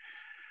 um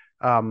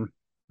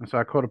and so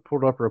I could have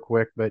pulled up real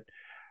quick, but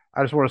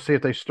I just want to see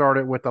if they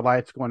started with the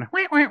lights going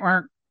wah, wah,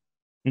 wah,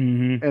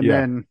 and yeah,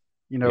 then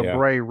yeah,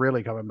 Bray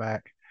really coming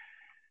back.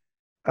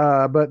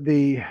 But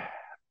the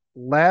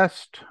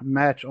last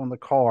match on the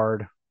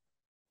card,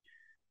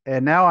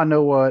 and now I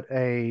know what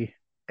a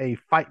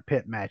fight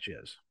pit match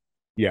is.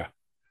 Yeah.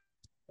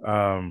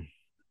 Um,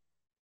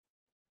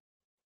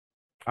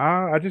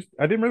 I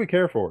didn't really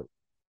care for it.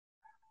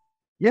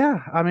 Yeah,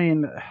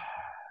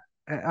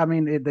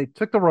 they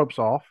took the ropes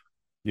off,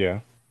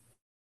 Yeah.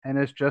 and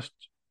it's just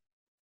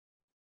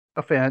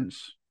a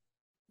fence,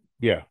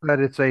 Yeah. but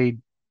it's a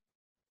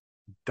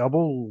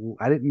double.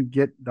 I didn't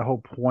get the whole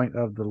point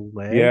of the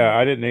leg. Yeah,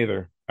 I didn't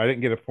either. I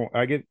didn't get a point.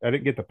 I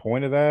didn't get the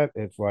point of that.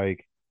 It's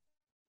like,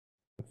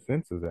 what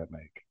sense does that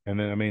make? And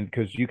then I mean,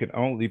 because you've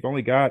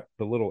only got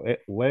the little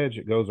ledge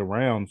that goes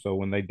around. So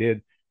when they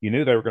did, you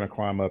knew they were going to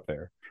climb up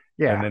there.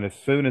 And Yeah, then as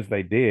soon as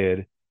they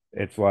did,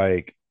 it's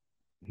like,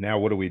 now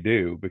what do we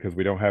do? Because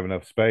we don't have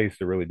enough space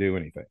to really do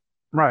anything.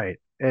 right.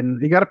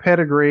 And he got a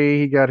pedigree.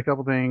 He got a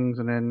couple things,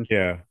 and then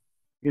Yeah.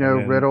 And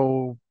then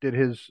Riddle did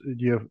his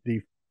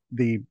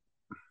the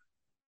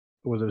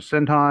was it a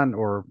senton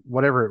or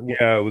whatever it was.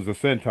 yeah, it was a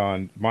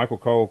senton. Michael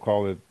Cole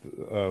called it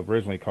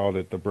originally called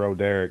it the Bro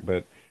Derek,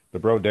 but the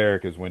Bro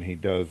Derek is when he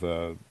does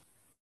a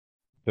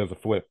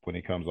flip when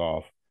he comes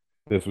off.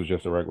 This was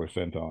just a regular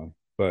senton,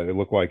 but it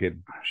looked like it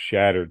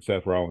shattered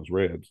Seth Rollins'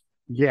 ribs.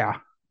 Yeah,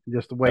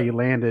 just the way he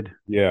landed.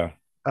 Yeah.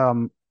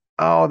 Um,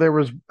 oh, there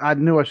was. I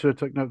knew I should have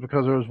took notes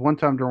because there was one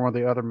time during one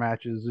of the other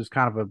matches. This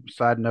kind of a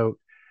side note.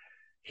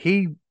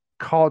 He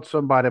called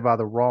somebody by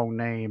the wrong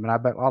name, and I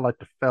bet I like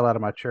to fell out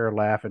of my chair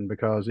laughing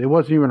because it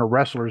wasn't even a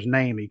wrestler's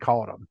name he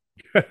called him.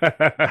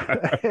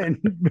 And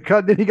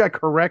because then he got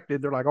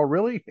corrected, they're like, "Oh,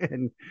 really?"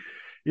 And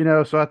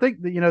so I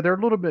think that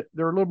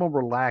they're a little more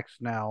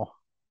relaxed now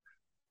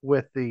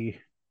with the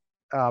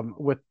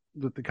with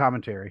the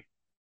commentary.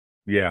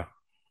 Yeah.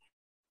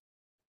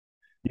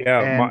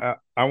 Yeah. And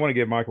I want to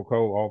give Michael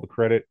Cole all the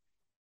credit.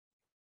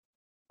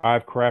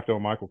 I've crapped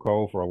on Michael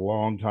Cole for a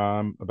long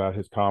time about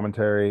his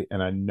commentary,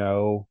 and I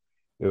know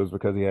it was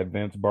because he had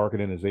Vince barking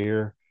in his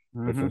ear.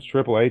 But mhm. since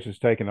Triple H has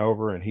taken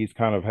over and he's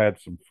kind of had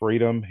some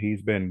freedom,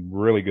 he's been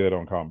really good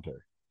on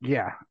commentary.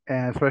 Yeah,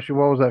 and especially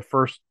what was that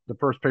the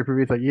first pay per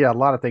view? It's like, yeah, a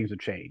lot of things have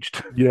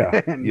changed.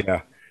 Yeah, And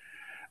yeah.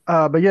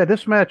 but yeah,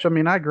 this match, I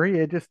mean, I agree.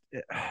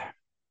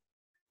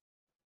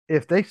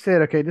 If they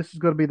said, okay, this is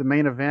going to be the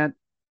main event,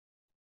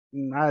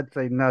 I'd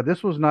say no,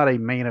 this was not a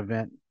main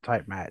event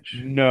type match.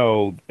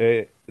 No,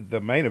 the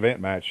main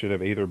event match should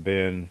have either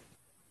been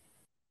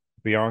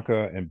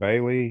Bianca and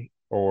Bailey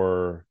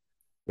or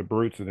the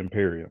Brutes and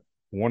Imperium.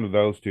 One of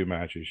those two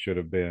matches should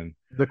have been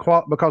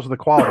Because of the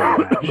quality of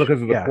the match.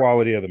 because of the Yeah,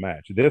 quality of the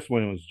match. This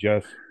one was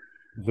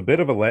a bit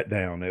of a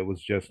letdown. It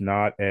was just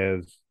not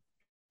as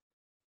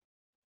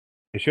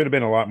it should have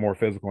been a lot more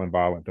physical and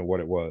violent than what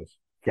it was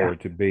yeah, for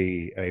it to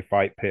be a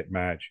fight pit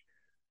match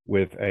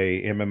with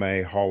a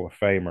MMA Hall of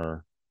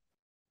Famer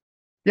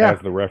yeah.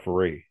 as the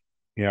referee.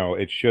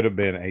 It should have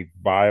been a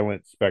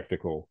violent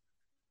spectacle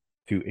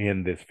to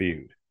end this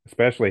feud,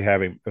 especially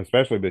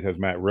because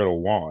Matt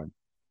Riddle won.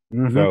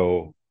 Hmm.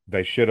 So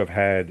they should have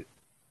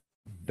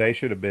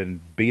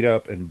been beat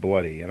up and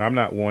bloody. And I'm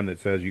not one that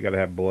says you got to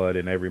have blood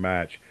in every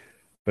match,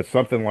 but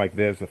something like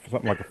this,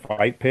 something like a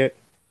fight pit,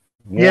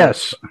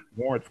 warrants Yes,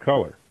 warrants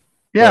color.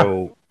 yeah.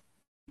 So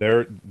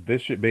they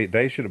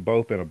should have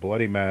both been a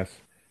bloody mess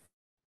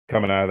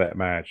coming out of that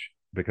match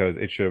because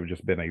it should have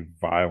just been a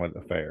violent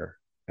affair.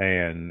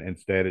 And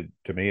instead,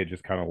 to me, it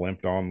just kind of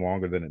limped on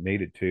longer than it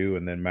needed to.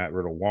 And then Matt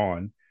Riddle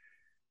won.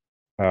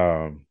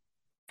 Um,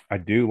 I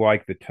do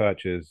like the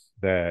touches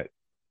that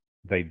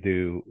they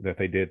did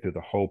through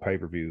the whole pay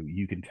per view.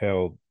 You can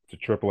tell it's a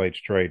Triple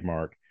H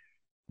trademark.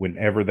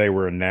 Whenever they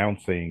were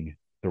announcing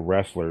the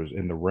wrestlers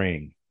in the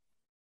ring,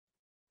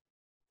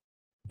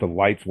 the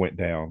lights went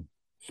down,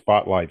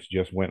 spotlights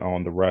just went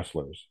on the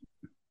wrestlers,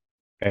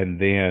 and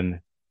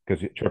then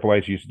because Triple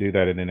H used to do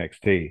that in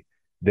NXT,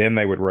 then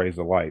they would raise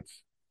the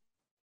lights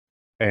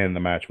and the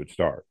match would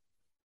start.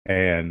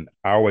 And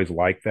I always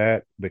like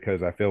that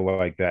because I feel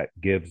like that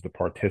gives the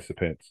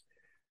participants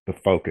the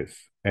focus,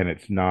 and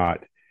it's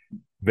not.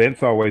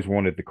 Vince always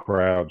wanted the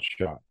crowd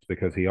shots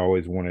because he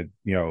always wanted,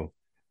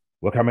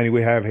 look how many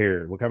we have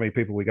here. Look how many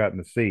people we got in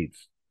the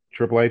seats.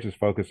 Triple H is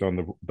focused on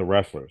the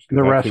wrestlers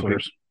because The that's who people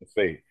wrestlers.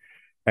 see.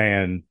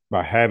 And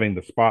by having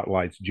the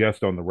spotlights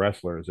just on the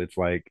wrestlers, it's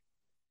like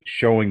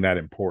showing that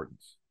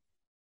importance.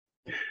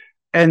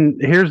 And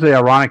here's the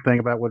ironic thing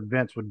about what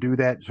Vince would do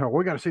that. So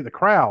we got to see the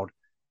crowd,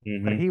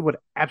 but Hmm. he would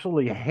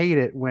absolutely hate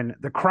it when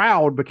the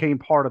crowd became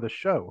part of the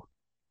show.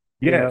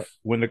 You know, Yes,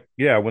 when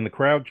the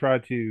crowd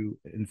tried to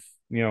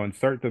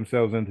insert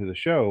themselves into the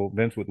show,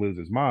 Vince would lose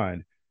his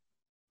mind.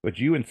 But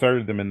you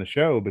inserted them in the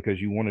show because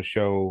you want to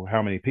show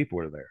how many people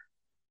are there.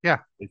 yeah,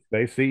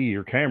 They see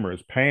your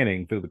cameras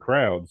panning through the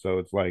crowd, so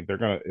it's like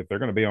if they're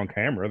gonna be on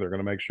camera, they're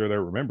gonna make sure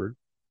they're remembered.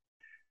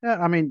 yeah.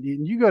 I mean,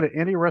 you go to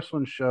any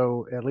wrestling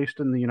show, at least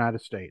in the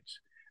United States,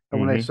 and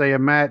when they Hmm. say a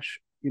match,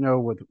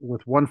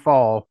 with one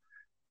fall,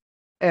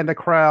 and the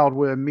crowd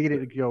will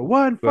immediately go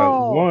one Like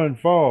fall. one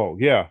fall,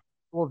 yeah,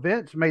 Well,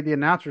 Vince made the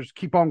announcers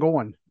keep on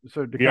going,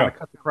 so to kind yeah, of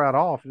cut the crowd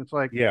off, and it's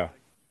like yeah,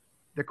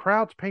 the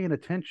crowd's paying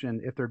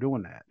attention if they're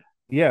doing that.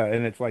 yeah,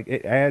 and it's like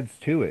it adds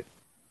to it.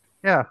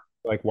 Yeah,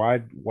 Like why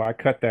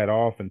cut that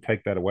off and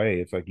take that away?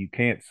 It's like you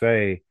can't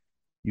say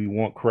you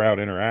want crowd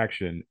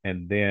interaction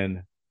and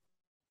then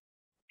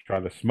try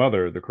to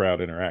smother the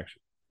crowd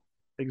interaction.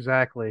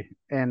 exactly.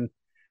 And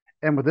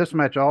with this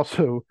match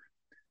also,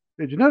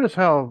 did you notice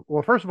how?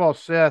 Well, first of all,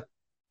 Seth,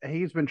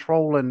 he's been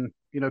trolling,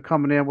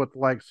 coming in with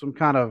like some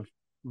kind of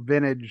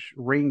vintage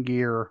ring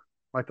gear,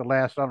 like the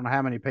last I don't know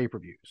how many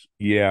pay-per-views.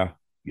 Yeah,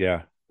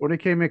 yeah. When he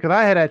came in, because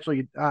I had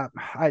actually, I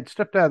had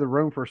stepped out of the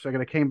room for a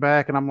second. I came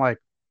back and I'm like,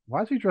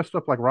 why is he dressed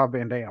up like Rob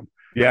Van Dam?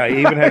 Yeah,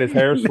 he even had his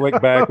hair You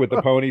slicked back with the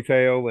know?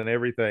 ponytail and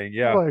everything.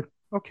 I'm Yeah. like,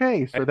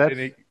 okay, so And that's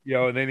then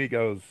and then he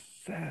goes,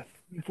 Seth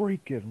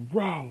freaking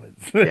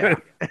Rollins yeah.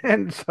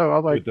 And so I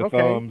was like, with the okay.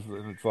 thumbs.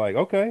 And it's like,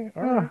 okay,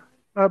 all Uh, right.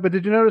 but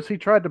did you notice he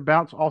tried to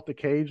bounce off the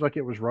cage like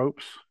it was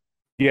ropes?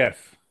 Yes.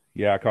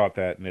 Yeah, I caught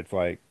that. And it's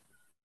like,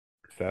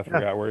 Seth Yeah.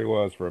 forgot where he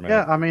was for a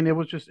Yeah. minute. I mean, it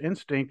was just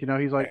instinct.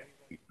 He's like,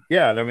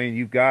 Yeah, I mean,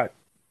 you've got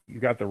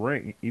the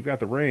ring, you've got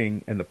the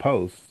ring and the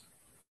posts,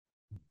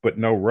 but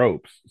no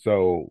ropes.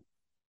 So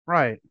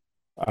right.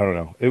 I don't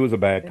know. It was a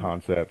bad And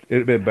concept.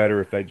 It'd been better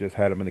if they just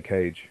had him in the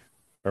cage,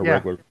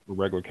 yeah. a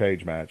regular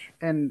cage match.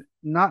 And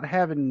not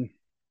having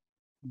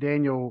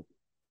Daniel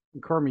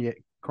Cormier,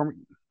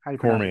 how do you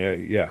pronounce it? Cormier,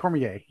 yeah,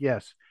 Cormier,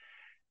 yes.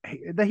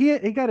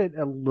 He got it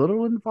a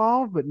little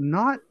involved, but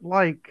not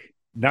like,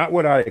 not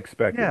what I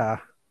expected. yeah,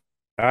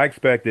 I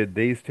expected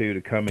these two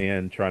to come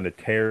in trying to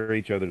tear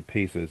each other to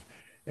pieces,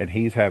 and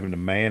he's having to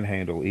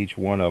manhandle each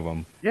one of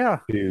them yeah.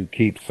 to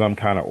keep some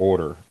kind of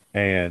order.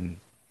 And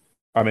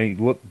I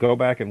mean, look, go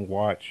back and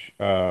watch.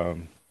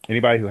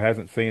 Anybody who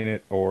hasn't seen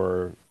it,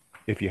 or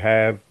if you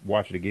have,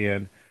 watch it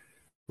again.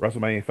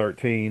 WrestleMania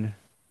 13,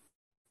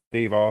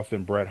 Steve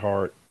Austin, Bret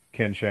Hart,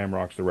 Ken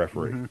Shamrock's the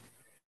referee. Hmm.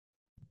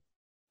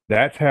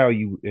 That's how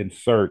you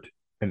insert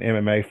an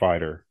MMA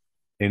fighter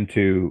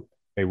into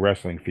a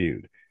wrestling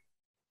feud.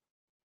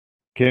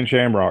 Ken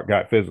Shamrock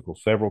got physical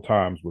several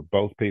times with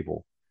both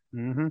people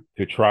Hmm.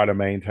 to try to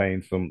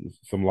maintain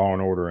some law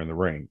and order in the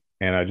ring.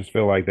 And I just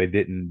feel like they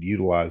didn't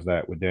utilize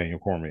that with Daniel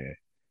Cormier.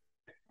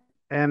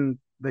 And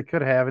they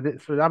could have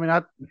it. So I mean,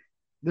 I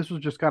this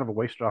was just kind of a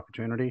wasted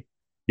opportunity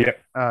Yeah,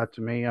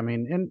 to me. I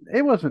mean, and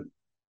it wasn't.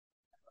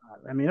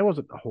 I mean, it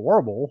wasn't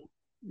horrible,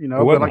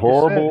 it but wasn't like you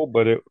said, horrible,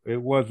 but it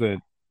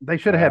wasn't. they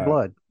should have had Uh,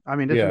 blood. I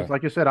mean, this yeah, is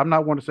like you said. I'm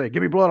not one to say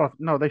give me blood off.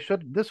 No, they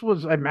should. This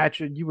was a match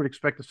that you would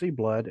expect to see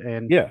blood,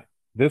 and yeah.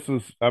 This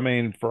was, I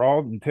mean, for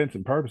all intents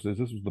and purposes,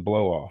 this was the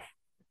blow off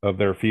of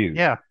their feud,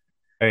 yeah,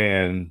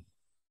 and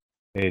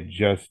it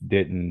just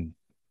didn't.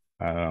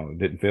 I don't know. It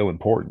didn't feel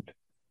important.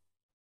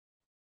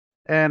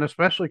 and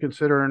especially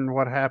considering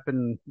what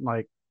happened.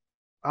 Like,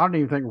 I don't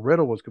even think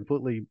Riddle was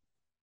completely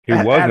He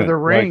out of the wasn't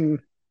ring.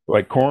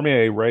 like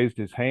Cormier raised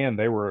his hand.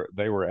 They were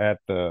at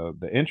the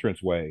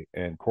entranceway,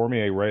 and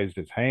Cormier raised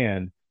his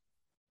hand.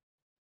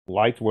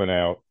 Lights went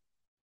out,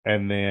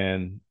 and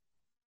then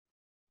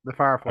The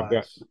I've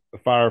got Fireflies. the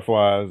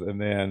fireflies, and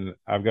then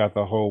I've got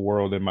the whole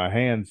world in my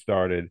hand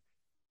started,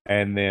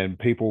 and then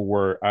people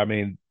were. I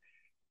mean,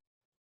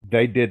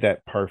 they did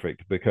that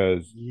perfect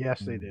because Yes,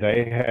 they did.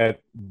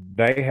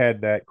 they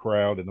had that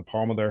crowd in the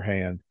palm of their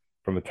hand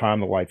from the time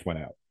the lights went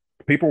out.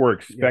 People were Yep.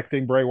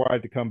 expecting Bray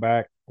Wyatt to come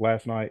back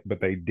last night, but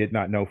they did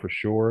not know for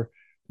sure.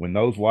 When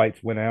those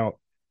lights went out,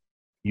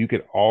 you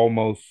could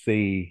almost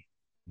see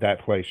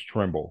that place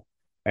tremble.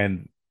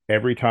 And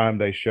every time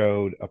they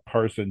showed a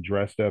person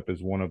dressed up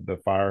as one of the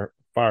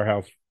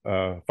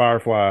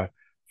Firefly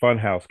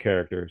Funhouse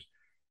characters,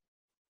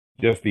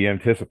 just the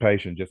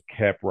anticipation just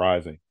kept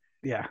rising.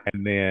 Yeah.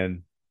 And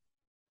then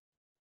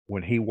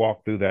when he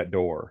walked through that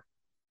door,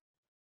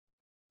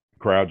 the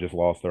crowd just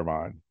lost their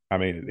mind. I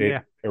mean, it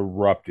Yeah.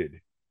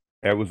 erupted.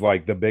 It was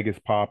like the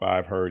biggest pop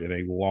I've heard in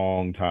a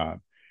long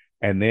time.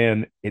 And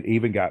then it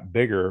even got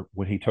bigger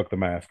when he took the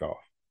mask off.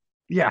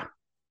 Yeah.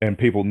 And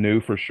people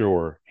knew for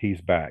sure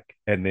he's back.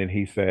 And then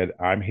he said,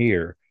 I'm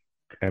here,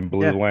 and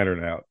blew Yeah. the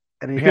lantern out.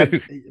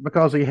 And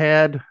because he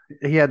had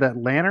that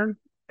lantern,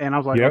 and I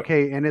was like, Yep.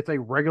 okay, and it's a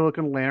regular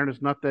looking lantern.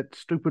 It's not that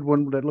stupid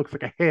one that looks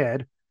like a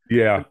head.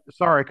 Yeah.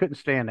 Sorry, I couldn't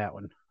stand that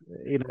one.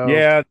 You know.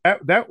 Yeah.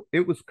 That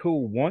it was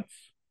cool once.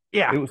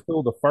 Yeah. It was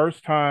cool the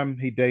first time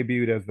he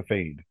debuted as the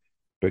Fiend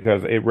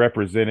because it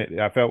represented,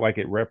 I felt like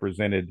it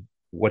represented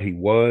what he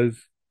was.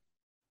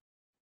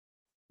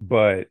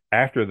 But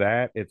after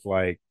that, it's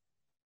like,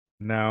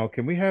 now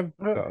can we have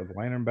the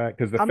lantern back?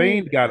 Because the I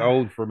mean, Fiend got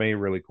old for me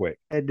really quick.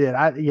 it did.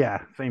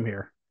 Yeah, same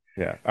here.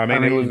 Yeah. I I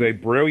mean, it was mean, a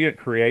brilliant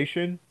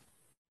creation,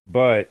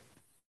 but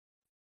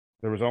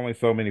there was only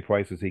so many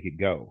places he could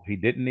go. He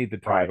didn't need the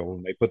right. title,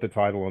 and they put the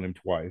title on him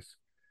twice.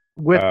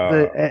 With Uh,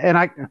 the and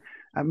I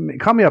mean,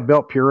 call me a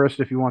belt purist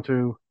if you want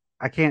to.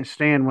 I can't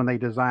stand when they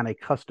design a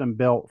custom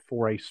belt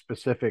for a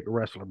specific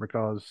wrestler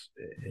because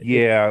it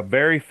yeah,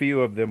 very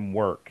few of them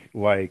work.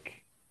 Like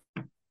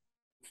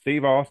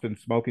Steve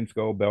Austin's Smoking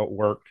Skull belt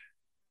worked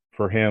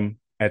for him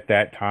at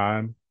that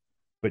time,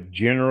 but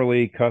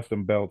generally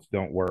custom belts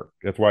don't work.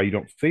 That's why you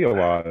don't see a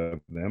lot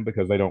of them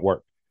because they don't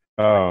work.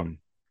 right. Um,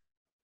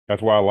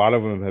 That's why a lot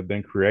of them have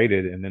been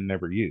created and then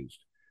never used.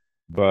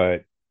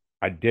 But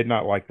I did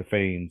not like the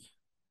Fiend's,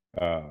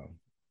 uh,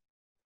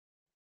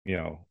 you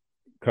know,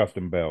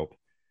 custom belt.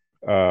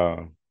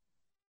 Uh,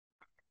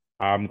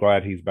 I'm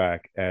glad he's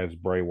back as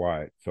Bray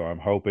Wyatt. So I'm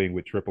hoping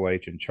with Triple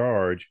H in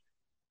charge,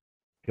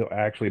 he'll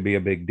actually be a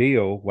big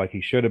deal like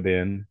he should have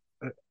been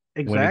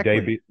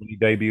Exactly. when he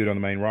debuted on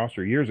the main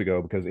roster years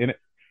ago. Because in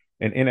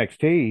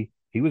NXT,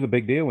 he was a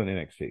big deal in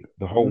NXT.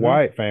 The whole Hmm.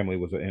 Wyatt family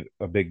was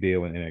a big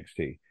deal in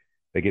NXT.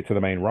 They get to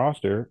the main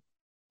roster,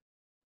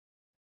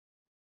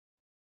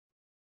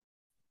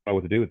 know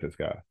what to do with this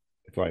guy.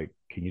 It's like,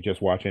 can you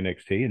just watch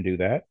NXT and do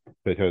that?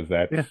 Because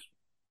that's Yeah.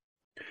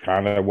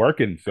 kind of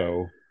working.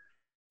 So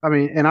I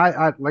mean, and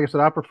I like I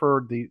said, I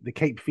preferred the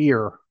Cape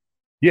Fear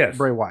yes,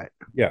 Bray Wyatt.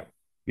 yeah,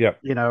 yeah.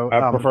 You know,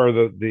 I prefer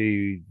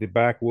the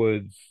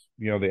backwoods,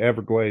 the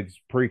Everglades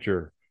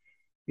preacher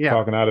yeah,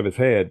 talking out of his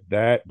head.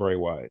 That Bray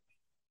Wyatt.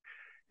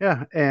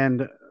 yeah.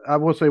 And I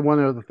will say one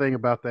other thing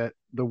about that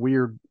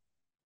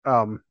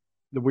um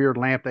the weird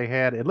lamp they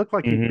had. It looked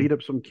like he Hmm. beat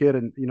up some kid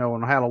and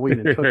on Halloween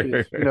and took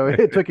his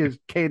it took his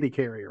candy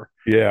carrier.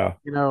 Yeah.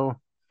 You know,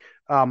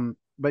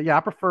 but yeah, I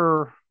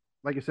prefer,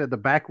 like you said, the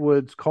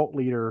backwoods cult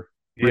leader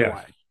Bray Yes.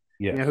 Wyatt.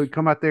 Yes. Who'd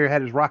come out there,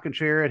 had his rocking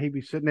chair, and he'd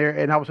be sitting there,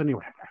 and all of a sudden,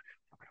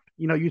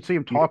 you'd see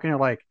him talking, and you're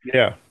like,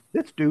 Yeah.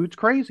 this dude's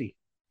crazy.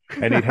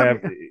 And I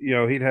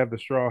mean, he'd have the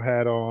straw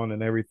hat on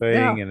and yeah,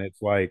 everything, and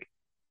it's like,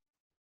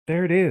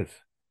 there it is.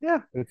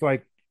 yeah, It's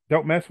like,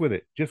 don't mess with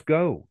it. Just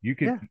go.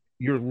 yeah,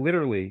 You're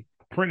literally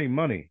printing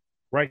money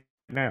right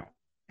now.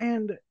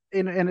 and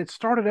it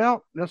started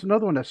out. That's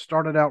another one that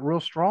started out real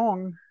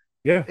strong,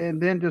 Yeah.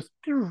 and then just,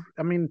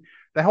 I mean,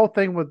 the whole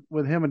thing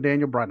with him and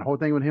Daniel Bryan, the whole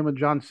thing with him and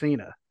John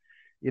Cena,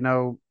 you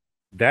know,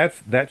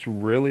 That's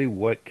really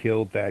what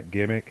killed that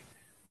gimmick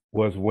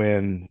was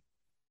when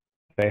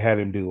they had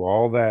him do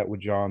all that with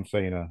John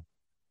Cena.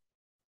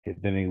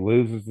 Then he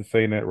loses to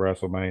Cena at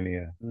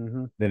WrestleMania.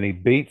 hmm Then he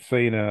beats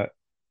Cena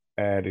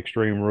at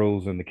Extreme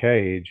Rules in the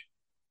cage,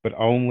 but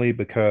only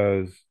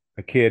because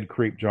a kid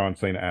creeped John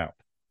Cena out,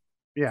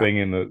 yeah,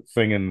 singing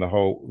the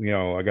whole,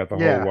 I got the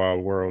whole yeah,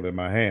 wild world in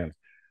my hands.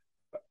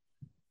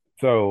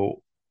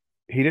 So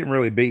he didn't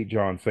really beat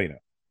John Cena.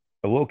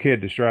 A little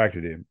kid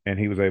distracted him, and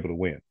he was able to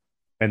win.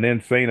 And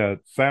then Cena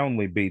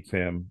soundly beats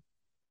him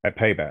at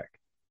Payback.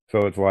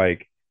 So it's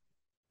like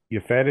you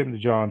fed him to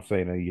John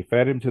Cena, you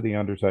fed him to the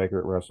Undertaker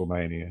at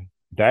WrestleMania.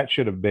 That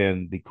should have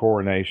been the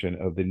coronation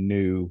of the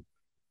new,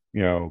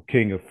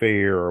 King of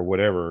Fear or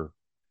whatever,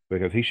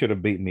 because he should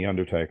have beaten the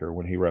Undertaker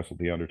when he wrestled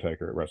the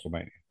Undertaker at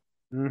WrestleMania.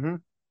 hmm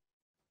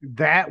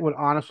that would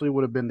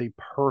have been the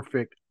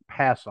perfect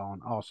pass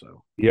on,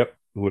 also. Yep,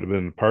 it would have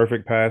been the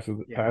perfect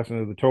Yeah, passing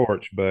of the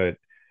torch, but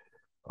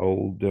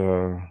old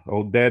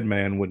dead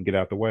man wouldn't get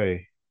out the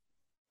way.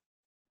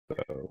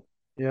 So,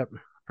 yep.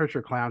 Pretty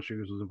sure Clown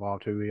Shoes was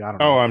involved too. I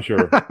don't oh, know, I'm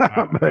sure.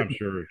 but I'm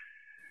sure.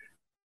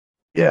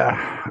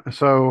 yeah.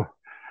 So,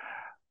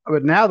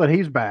 but now that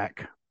he's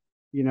back,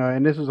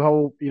 and this is a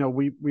whole,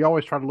 we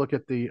always try to look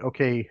at the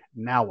okay,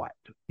 now what?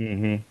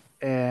 Hmm.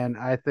 And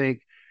I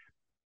think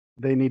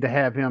they need to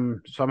have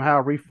him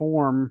somehow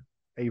reform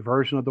a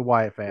version of the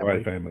Wyatt White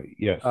family. family.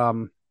 Yes.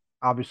 Um,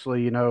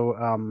 Obviously,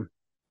 Luke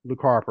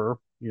Harper,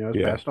 has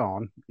Yeah. passed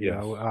on,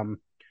 Yes.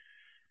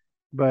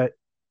 but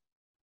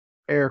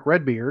Eric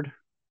Redbeard,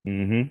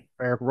 Hmm.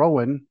 Eric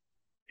Rowan,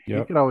 he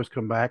Yep. could always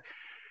come back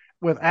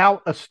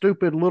without a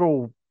stupid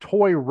little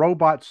toy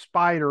robot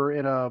spider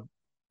in a.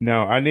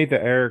 No, I need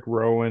the Eric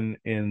Rowan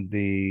in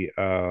the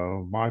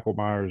Michael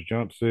Myers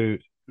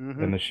jumpsuit and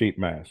Mhm, the sheep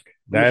mask. and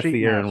the That's sheep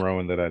the Aaron mask.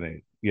 Rowan that I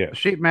need. The Yes.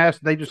 sheep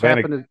mask they just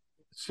Savannah, happen to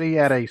see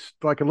at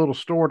like a little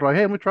store. Like,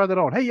 hey, let me try that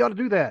on. Hey, you ought to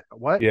do that.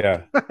 What?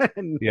 yeah.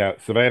 And, Yeah.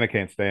 Savannah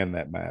can't stand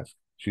that mask.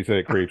 She said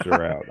it creeps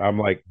her out. I'm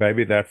like,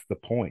 baby, that's the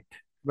point.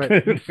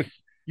 but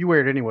you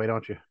wear it anyway,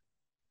 don't you?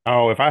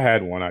 Oh, if I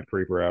had one, I'd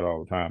creep her out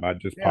all the time. I'd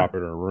just Yeah. pop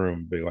in her room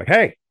and be like,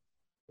 hey,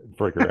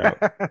 freak her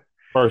out.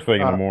 First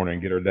thing in the uh, morning,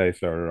 get her day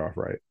started off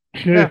right.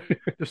 yeah.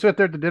 Just sit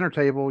there at the dinner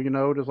table,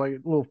 just like a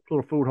little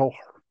food hole.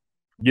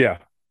 Yeah.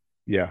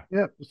 Yeah.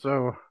 Yep.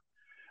 So,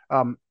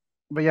 um,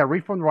 but yeah,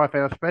 reform the right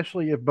family,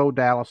 especially if Bo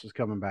Dallas is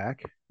coming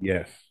back.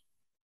 Yes.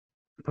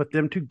 Put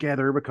them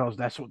together because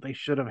that's what they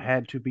should have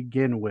had to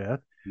begin with.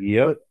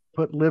 Yep.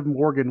 Put Liv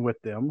Morgan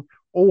with them,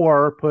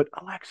 or put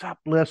Alexa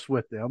Bliss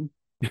with them,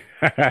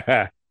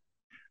 Yeah.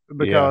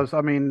 because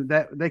I mean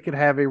that they could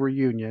have a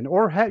reunion,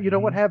 or have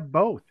Mhm. have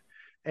both.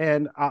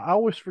 And I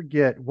always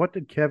forget, what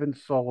did Kevin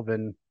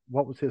Sullivan?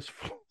 What was his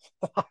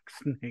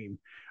flock's name?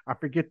 I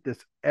forget this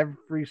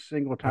every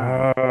single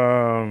time.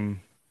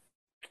 Um,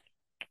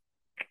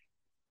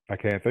 I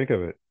can't think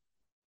of it.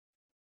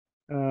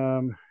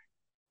 Um,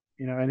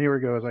 and here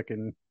we go. As I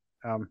can,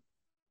 um,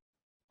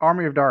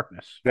 Army of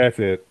Darkness. That's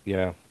it.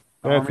 Yeah.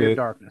 The That's Army of it.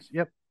 Darkness.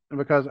 Yep.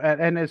 Because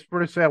and it's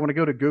pretty sad when I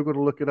go to Google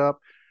to look it up.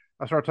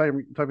 I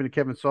started talking to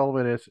Kevin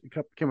Sullivan. It's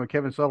became a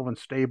Kevin Sullivan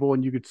stable,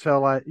 and you could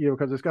sell it,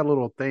 because it's got a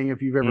little thing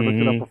if you've ever looked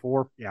it up Hmm.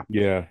 before. Yeah.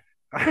 Yeah.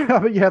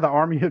 But yeah, the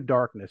Army of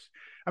Darkness.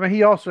 I mean,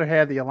 he also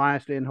had the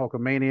Alliance to End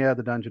Hulkamania,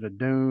 the Dungeon of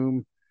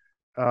Doom.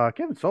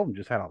 Kevin Sullivan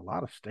just had a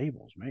lot of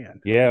stables,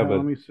 man. Yeah,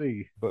 Let me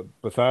see. but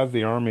besides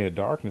the Army of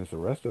Darkness, the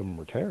rest of them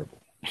were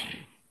terrible.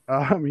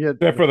 Yeah, Except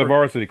the for the first.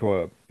 Varsity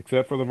Club.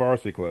 Except for the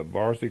Varsity Club.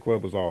 Varsity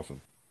Club was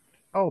awesome.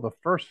 Oh, the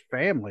first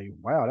family.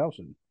 Wow, that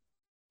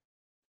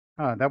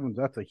was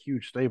that's a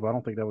huge stable. I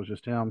don't think that was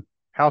just him.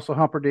 House of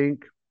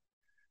Humperdinck,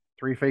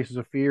 Three Faces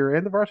of Fear,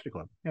 and the Varsity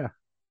Club. Yeah.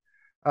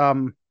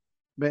 Um,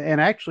 but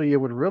and actually, it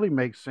would really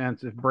make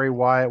sense if Bray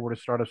Wyatt were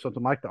to start up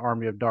something like the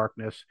Army of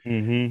Darkness.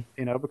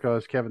 Mm-hmm.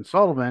 Because Kevin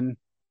Sullivan,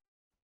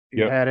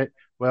 you Yep. had it.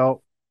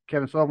 Well,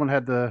 Kevin Sullivan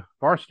had the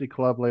Varsity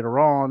Club later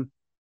on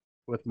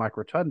with Mike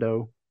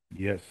Rotundo.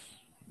 Yes.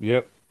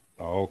 Yep.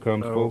 All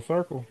comes full So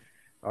circle.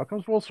 all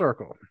comes full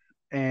circle.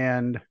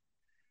 And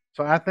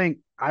so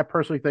I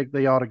personally think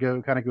they ought to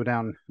go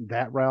down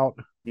that route.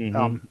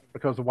 Mm-hmm.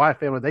 Because the Wyatt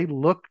family, they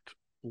looked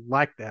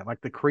like that,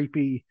 like the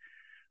creepy,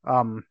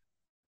 um,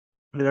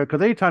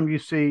 because anytime you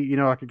see,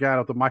 like a guy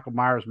with the Michael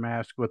Myers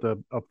mask with a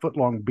foot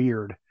long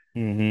beard,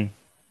 Mm-hmm.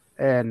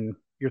 and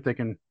you're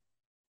thinking,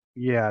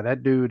 yeah,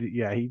 that dude,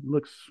 yeah, he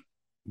looks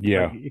like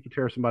Yeah. he could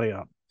tear somebody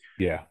up.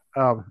 Yeah.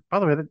 By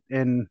the way,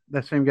 and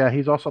that same guy,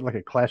 he's also like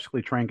a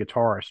classically trained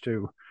guitarist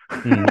too.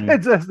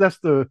 Mm-hmm. That's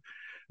the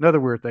another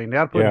weird thing. They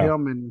ought to put Yeah.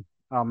 him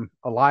and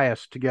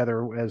Elias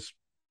together as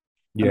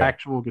an Yeah.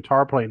 actual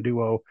guitar playing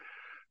duo.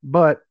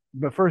 But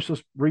first,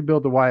 let's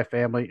rebuild the Wyatt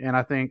family, and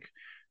I think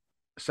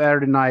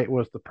Saturday night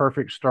was the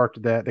perfect start to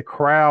that. The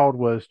crowd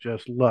was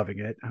just loving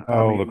it. I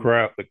Oh, mean,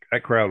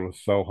 that crowd was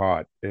so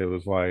hot. It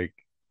was like,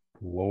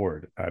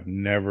 Lord, I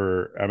mean,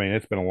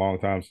 it's been a long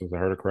time since I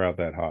heard a crowd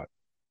that hot.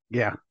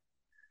 yeah,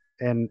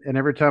 and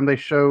every time they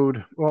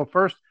showed, well,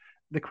 first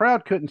the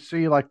crowd couldn't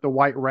see like the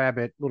White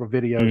Rabbit little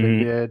videos they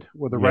Hmm. did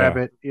with the Yeah.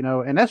 rabbit,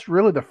 and that's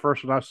really the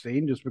first one I've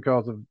seen just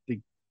because of the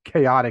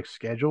chaotic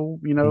schedule,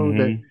 that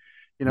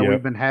Hmm. we've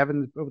Yep. been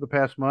having over the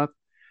past month.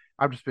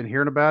 I've just been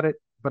hearing about it,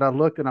 but I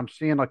looked and I'm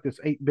seeing like this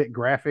 8-bit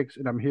graphics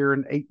and I'm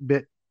hearing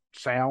 8-bit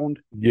sound,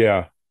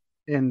 Yeah.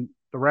 and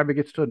the rabbit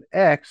gets to an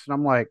X, and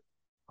I'm like,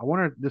 I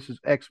wonder if this is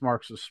X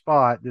marks the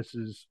spot. This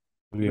is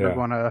they're Yeah.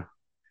 gonna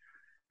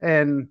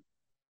and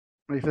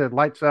they said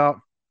lights out,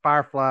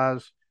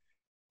 fireflies,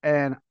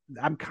 and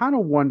I'm kind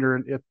of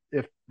wondering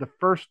if the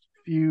first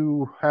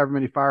few however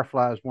many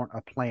fireflies weren't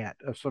a plant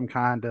of some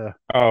kind of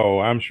Oh,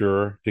 I'm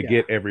sure to yeah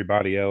get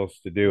everybody else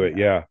to do it.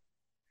 yeah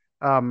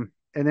Yeah.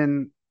 and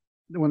then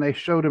when they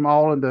showed them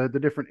all in the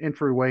different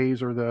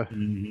entryways or the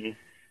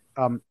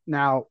Hmm.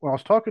 now when I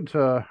was talking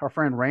to our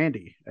friend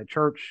Randy at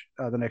church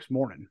the next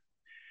morning,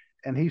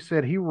 and he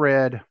said he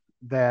read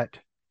that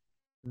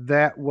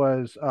that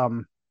was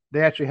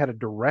they actually had a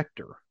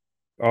director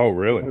Oh,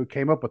 really? who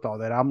came up with all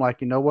that. I'm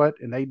like, you know what?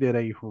 And they did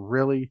a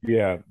really,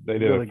 Yeah, they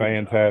did a really good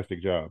job.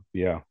 fantastic job.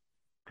 Yeah.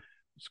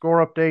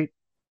 Score update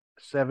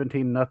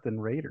 17-0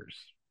 Raiders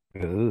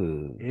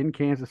Oh. in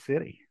Kansas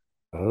City.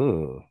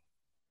 Oh.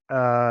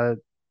 Uh,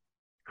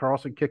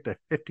 Carlson kicked a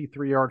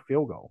 53-yard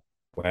field goal.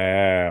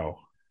 Wow.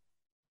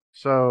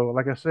 So,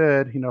 like I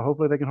said,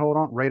 hopefully they can hold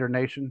on. Raider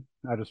Nation.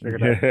 I just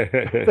figured Yeah.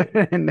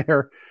 that in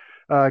there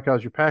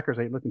because your Packers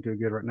ain't looking too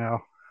good right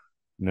now.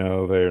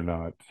 No, they're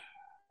not.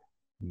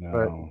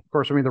 But No. of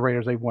course, I mean the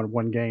Raiders they've won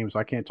one game, so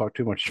I can't talk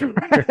too much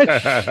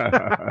trash.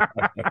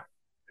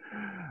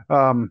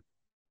 um,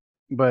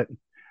 but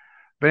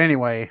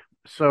anyway,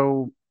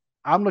 so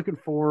I'm looking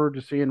forward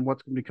to seeing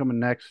what's going to be coming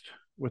next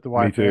with the Me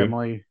Wyatt too.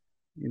 family.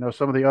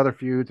 Some of the other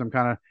feuds, I'm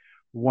kind of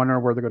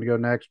wondering where they're going to go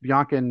next.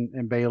 Bianca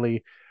and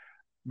Bailey,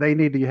 they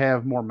need to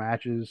have more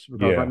matches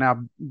because right Yeah.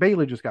 now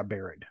Bailey just got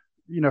buried,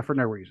 for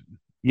no reason.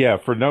 Yeah,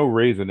 for no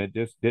reason. It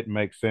just didn't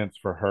make sense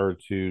for her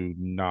to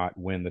not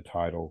win the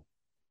title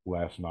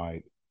last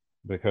night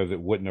because it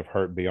wouldn't have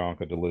hurt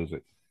Bianca to lose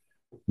it.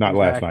 Not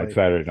last night, Exactly.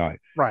 Saturday night.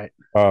 Right.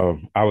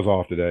 I was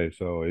off today,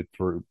 so it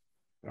threw.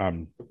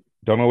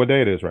 Don't know what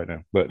day it is right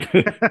now, but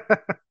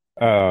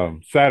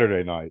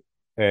Saturday night,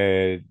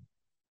 and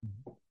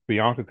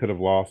Bianca could have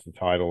lost the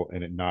title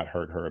and it not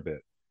hurt her a bit.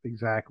 If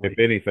Exactly.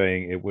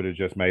 anything, it would have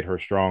just made her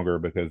stronger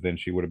because then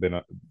she would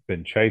have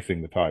been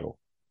chasing the title.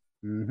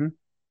 hmm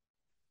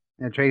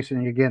And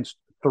chasing against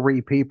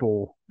three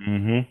people,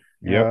 Mm-hmm.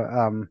 you know, Yep.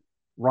 um,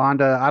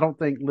 Ronda, I don't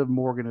think Liv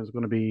Morgan is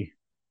going to be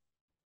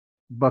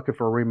bucket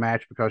for a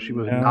rematch because she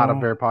was not a No.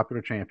 very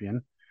popular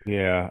champion.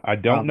 Yeah, I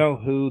don't Um, know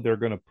who they're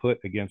going to put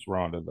against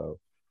Ronda though,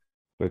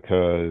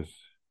 because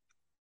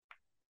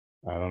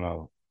I don't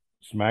know.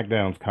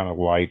 SmackDown's kind of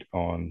light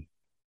on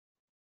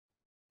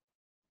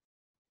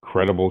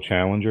credible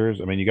challengers.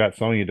 I mean, you got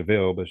Sonya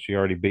Deville, but she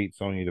already beat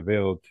Sonya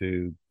Deville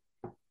to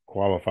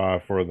qualify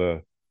for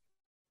the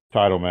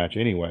title match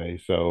anyway.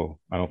 So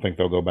I don't think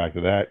they'll go back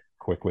to that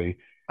quickly.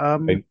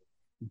 um, I,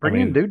 I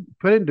mean,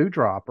 Put in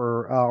Dewdrop,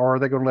 or are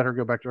they going to let her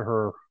go back to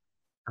her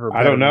I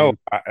better don't know.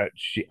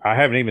 name? I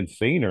haven't even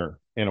seen her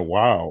in a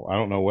while. I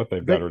don't know what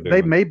they've got her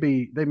They doing. may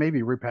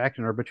be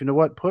repacking her, but you know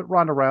what? Put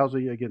Ronda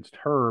Rousey against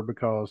her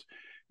because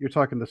you're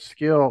talking the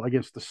skill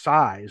against the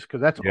size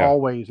because that's Yeah.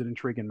 always an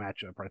intriguing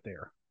matchup right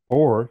there.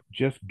 Or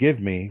just give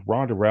me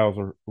Ronda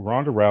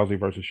Rousey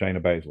versus Shayna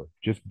Baszler.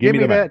 Just give Give me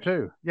me the that match.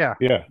 too. Yeah,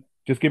 Yeah.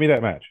 Just give me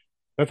that match.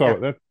 That's yeah. all.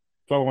 That's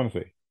all I want to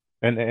see.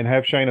 And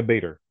have Shayna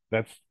beat her.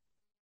 That's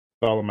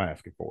all I'm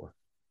asking for.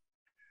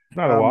 It's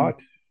not a Um, lot.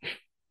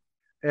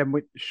 and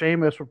with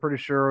Sheamus, we're pretty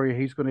sure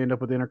he's going to end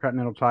up with the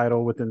Intercontinental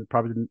title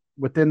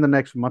within the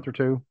next month or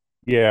two.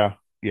 Yeah,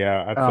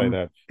 yeah, I'd say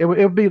that.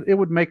 It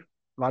would make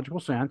logical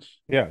sense.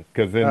 Yeah,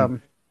 because then,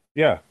 Um,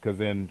 yeah, because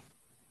then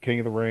King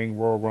of the Ring,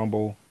 Royal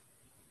Rumble,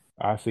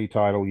 IC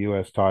title,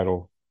 US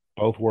title,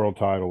 both world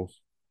titles,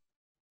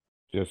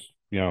 just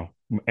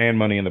and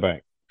Money in the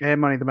Bank.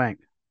 and Money in the Bank,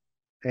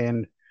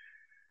 and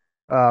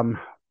um,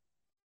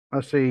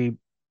 let's see,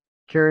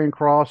 Karrion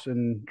Cross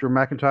and Drew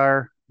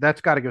McIntyre.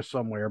 That's got to go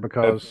somewhere That's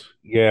because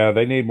Yeah,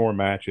 they need more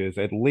matches.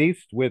 At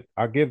least with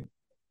I'll give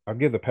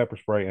the pepper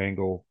spray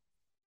angle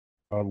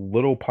a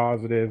little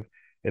positive.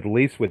 At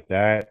least with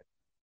that,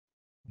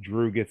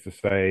 Drew gets to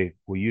say,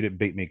 "Well, you didn't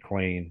beat me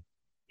clean.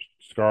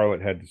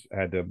 Scarlett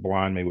had to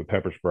blind me with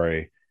pepper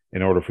spray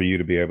in order for you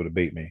to be able to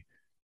beat me."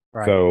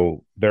 right.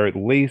 So at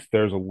least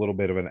there's a little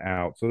bit of an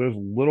out. So there's a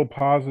little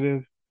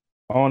positive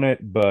on it,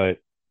 but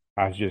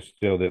I just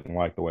still didn't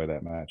like the way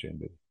that match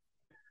ended.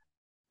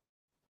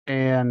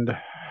 And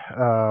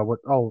what?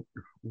 Oh,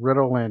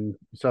 Riddle and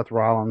Seth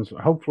Rollins.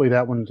 Hopefully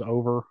that one's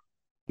over.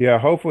 Yeah,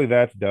 hopefully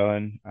that's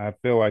done. I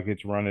feel like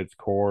it's run its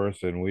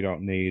course, and we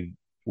don't need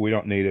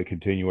a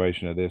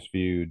continuation of this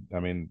feud. I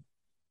mean,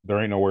 there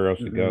ain't nowhere else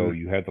to go. Mm-mm.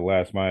 You had the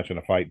last match in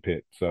a fight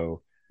pit,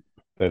 so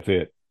that's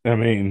it. I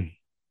mean,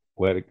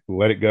 let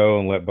it go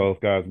and let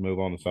both guys move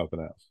on to something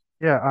else.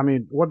 Yeah, I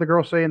mean, what the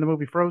girl say in the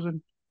movie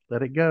Frozen?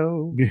 Let it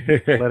go,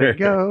 let it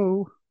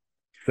go.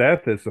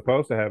 Seth is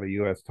supposed to have a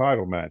U.S.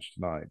 title match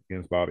tonight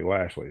against Bobby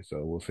Lashley,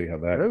 so we'll see how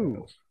that Oh,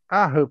 goes.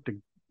 I hope to.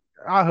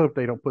 I hope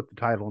they don't put the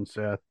title on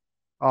Seth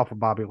off of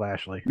Bobby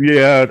Lashley.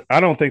 Yeah, I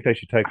don't think they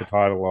should take the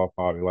title off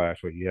Bobby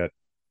Lashley yet.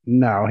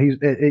 No,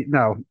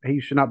 no, he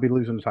should not be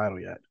losing the title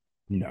yet.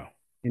 No.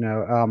 You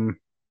know,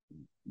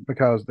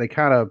 because they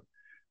kind of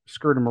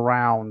screwed him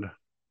around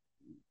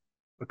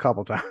a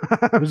couple times.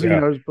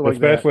 Yeah, Just like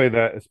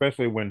that.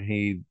 especially when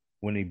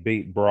he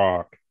beat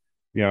Brock,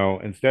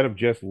 instead of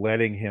just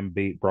letting him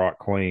beat Brock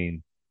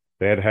clean,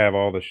 they had to have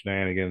all the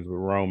shenanigans with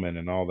Roman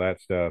and all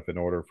that stuff in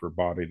order for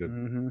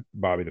Hmm.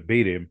 Bobby to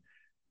beat him.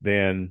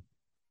 Then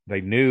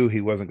they knew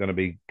he wasn't going to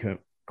be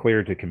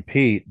cleared to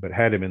compete, but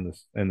had him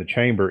in the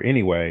chamber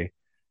anyway,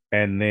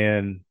 and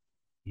then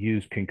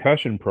used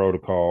concussion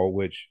protocol,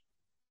 which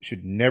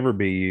should never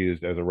be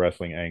used as a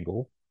wrestling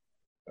angle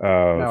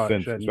No, it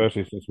since shouldn't.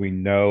 especially since we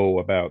know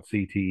about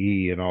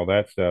CTE and all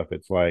that stuff.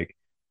 It's like,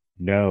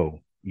 no,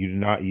 you do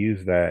not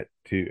use that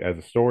to as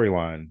a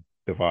storyline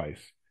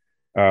device.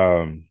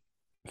 Um,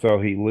 so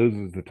he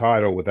loses the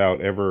title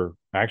without ever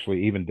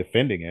actually even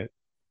defending it.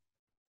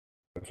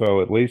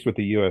 So at least with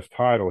the U.S.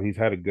 title, he's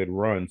had a good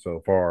run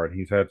so far, and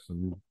he's had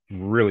some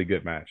really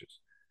good matches.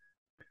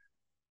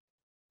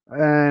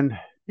 And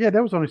yeah,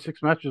 there was only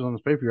 6 matches on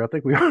this pay per view. I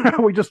think we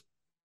we just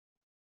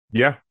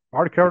Yeah,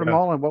 already covered them yeah,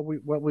 all and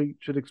what we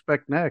should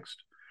expect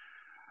next.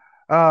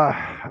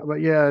 But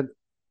yeah,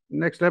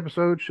 next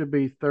episode should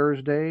be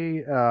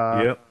Thursday.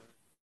 yep,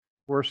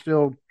 We're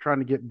still trying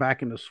to get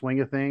back in the swing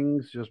of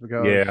things just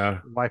because yeah,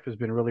 life has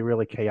been really,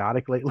 really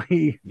chaotic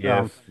lately.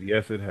 yes,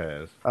 yes, it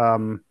has.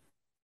 Um,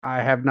 I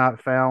have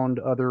not found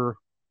other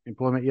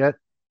employment yet,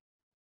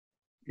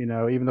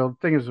 even though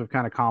things have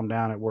kind of calmed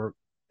down at work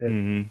at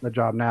Hmm. the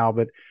job now,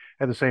 but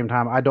at the same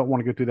time, I don't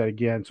want to go through that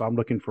again. So I'm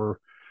looking for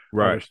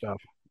other Right.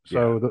 stuff. Yeah.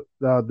 So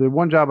the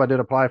one job I did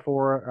apply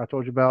for, I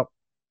told you about,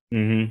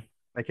 Hmm.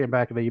 they came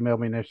back and they emailed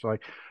me and they're just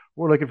like,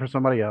 we're looking for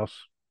somebody else.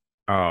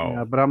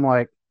 Oh, But I'm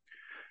like,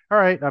 all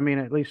right. I mean,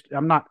 at least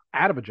I'm not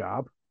out of a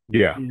job.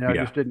 yeah, I yeah.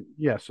 just didn't.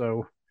 Yeah.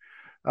 So,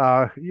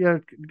 yeah,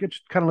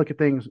 just kind of look at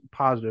things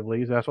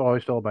positively. That's what I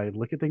always tell everybody.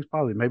 Look at things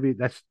positively. Maybe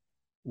that's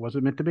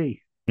wasn't meant to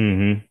be.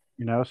 Hmm.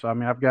 So I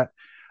mean, I've got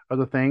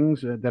other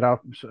things that I've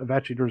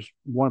actually. There's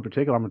one in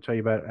particular I'm going to tell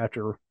you about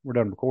after we're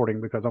done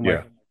recording because I'm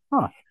like,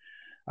 Yeah.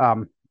 huh.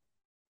 Um,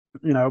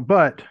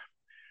 but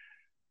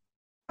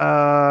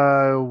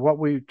what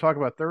we talk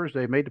about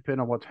Thursday may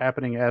depend on what's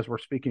happening as we're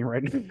speaking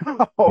right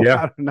now. Yeah.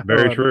 I don't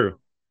Very know. true.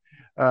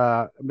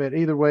 But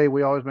either way,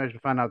 we always manage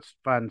to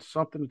find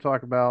something to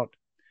talk about,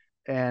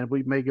 and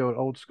we may go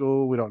old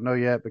school. We don't know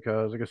yet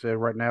because, like I said,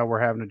 right now we're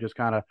having to just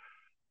kind of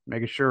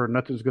making sure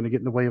nothing's going to get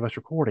in the way of us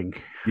recording.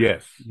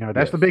 Yes.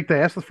 That's the Yes. big thing.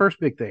 That's the first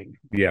big thing.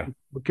 Yeah.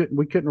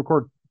 We couldn't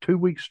record 2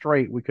 weeks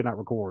straight. We could not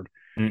record.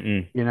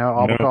 Mm-mm.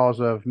 All No, because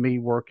of me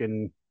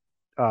working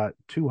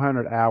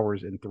 200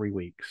 hours in 3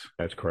 weeks.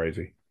 that's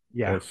crazy.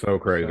 Yeah. That's so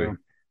crazy. So,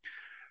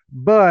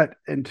 but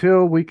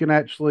until we can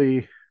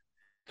actually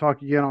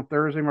talk again on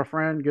Thursday, my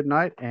friend, good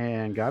night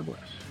and God bless.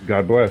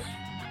 God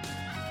bless.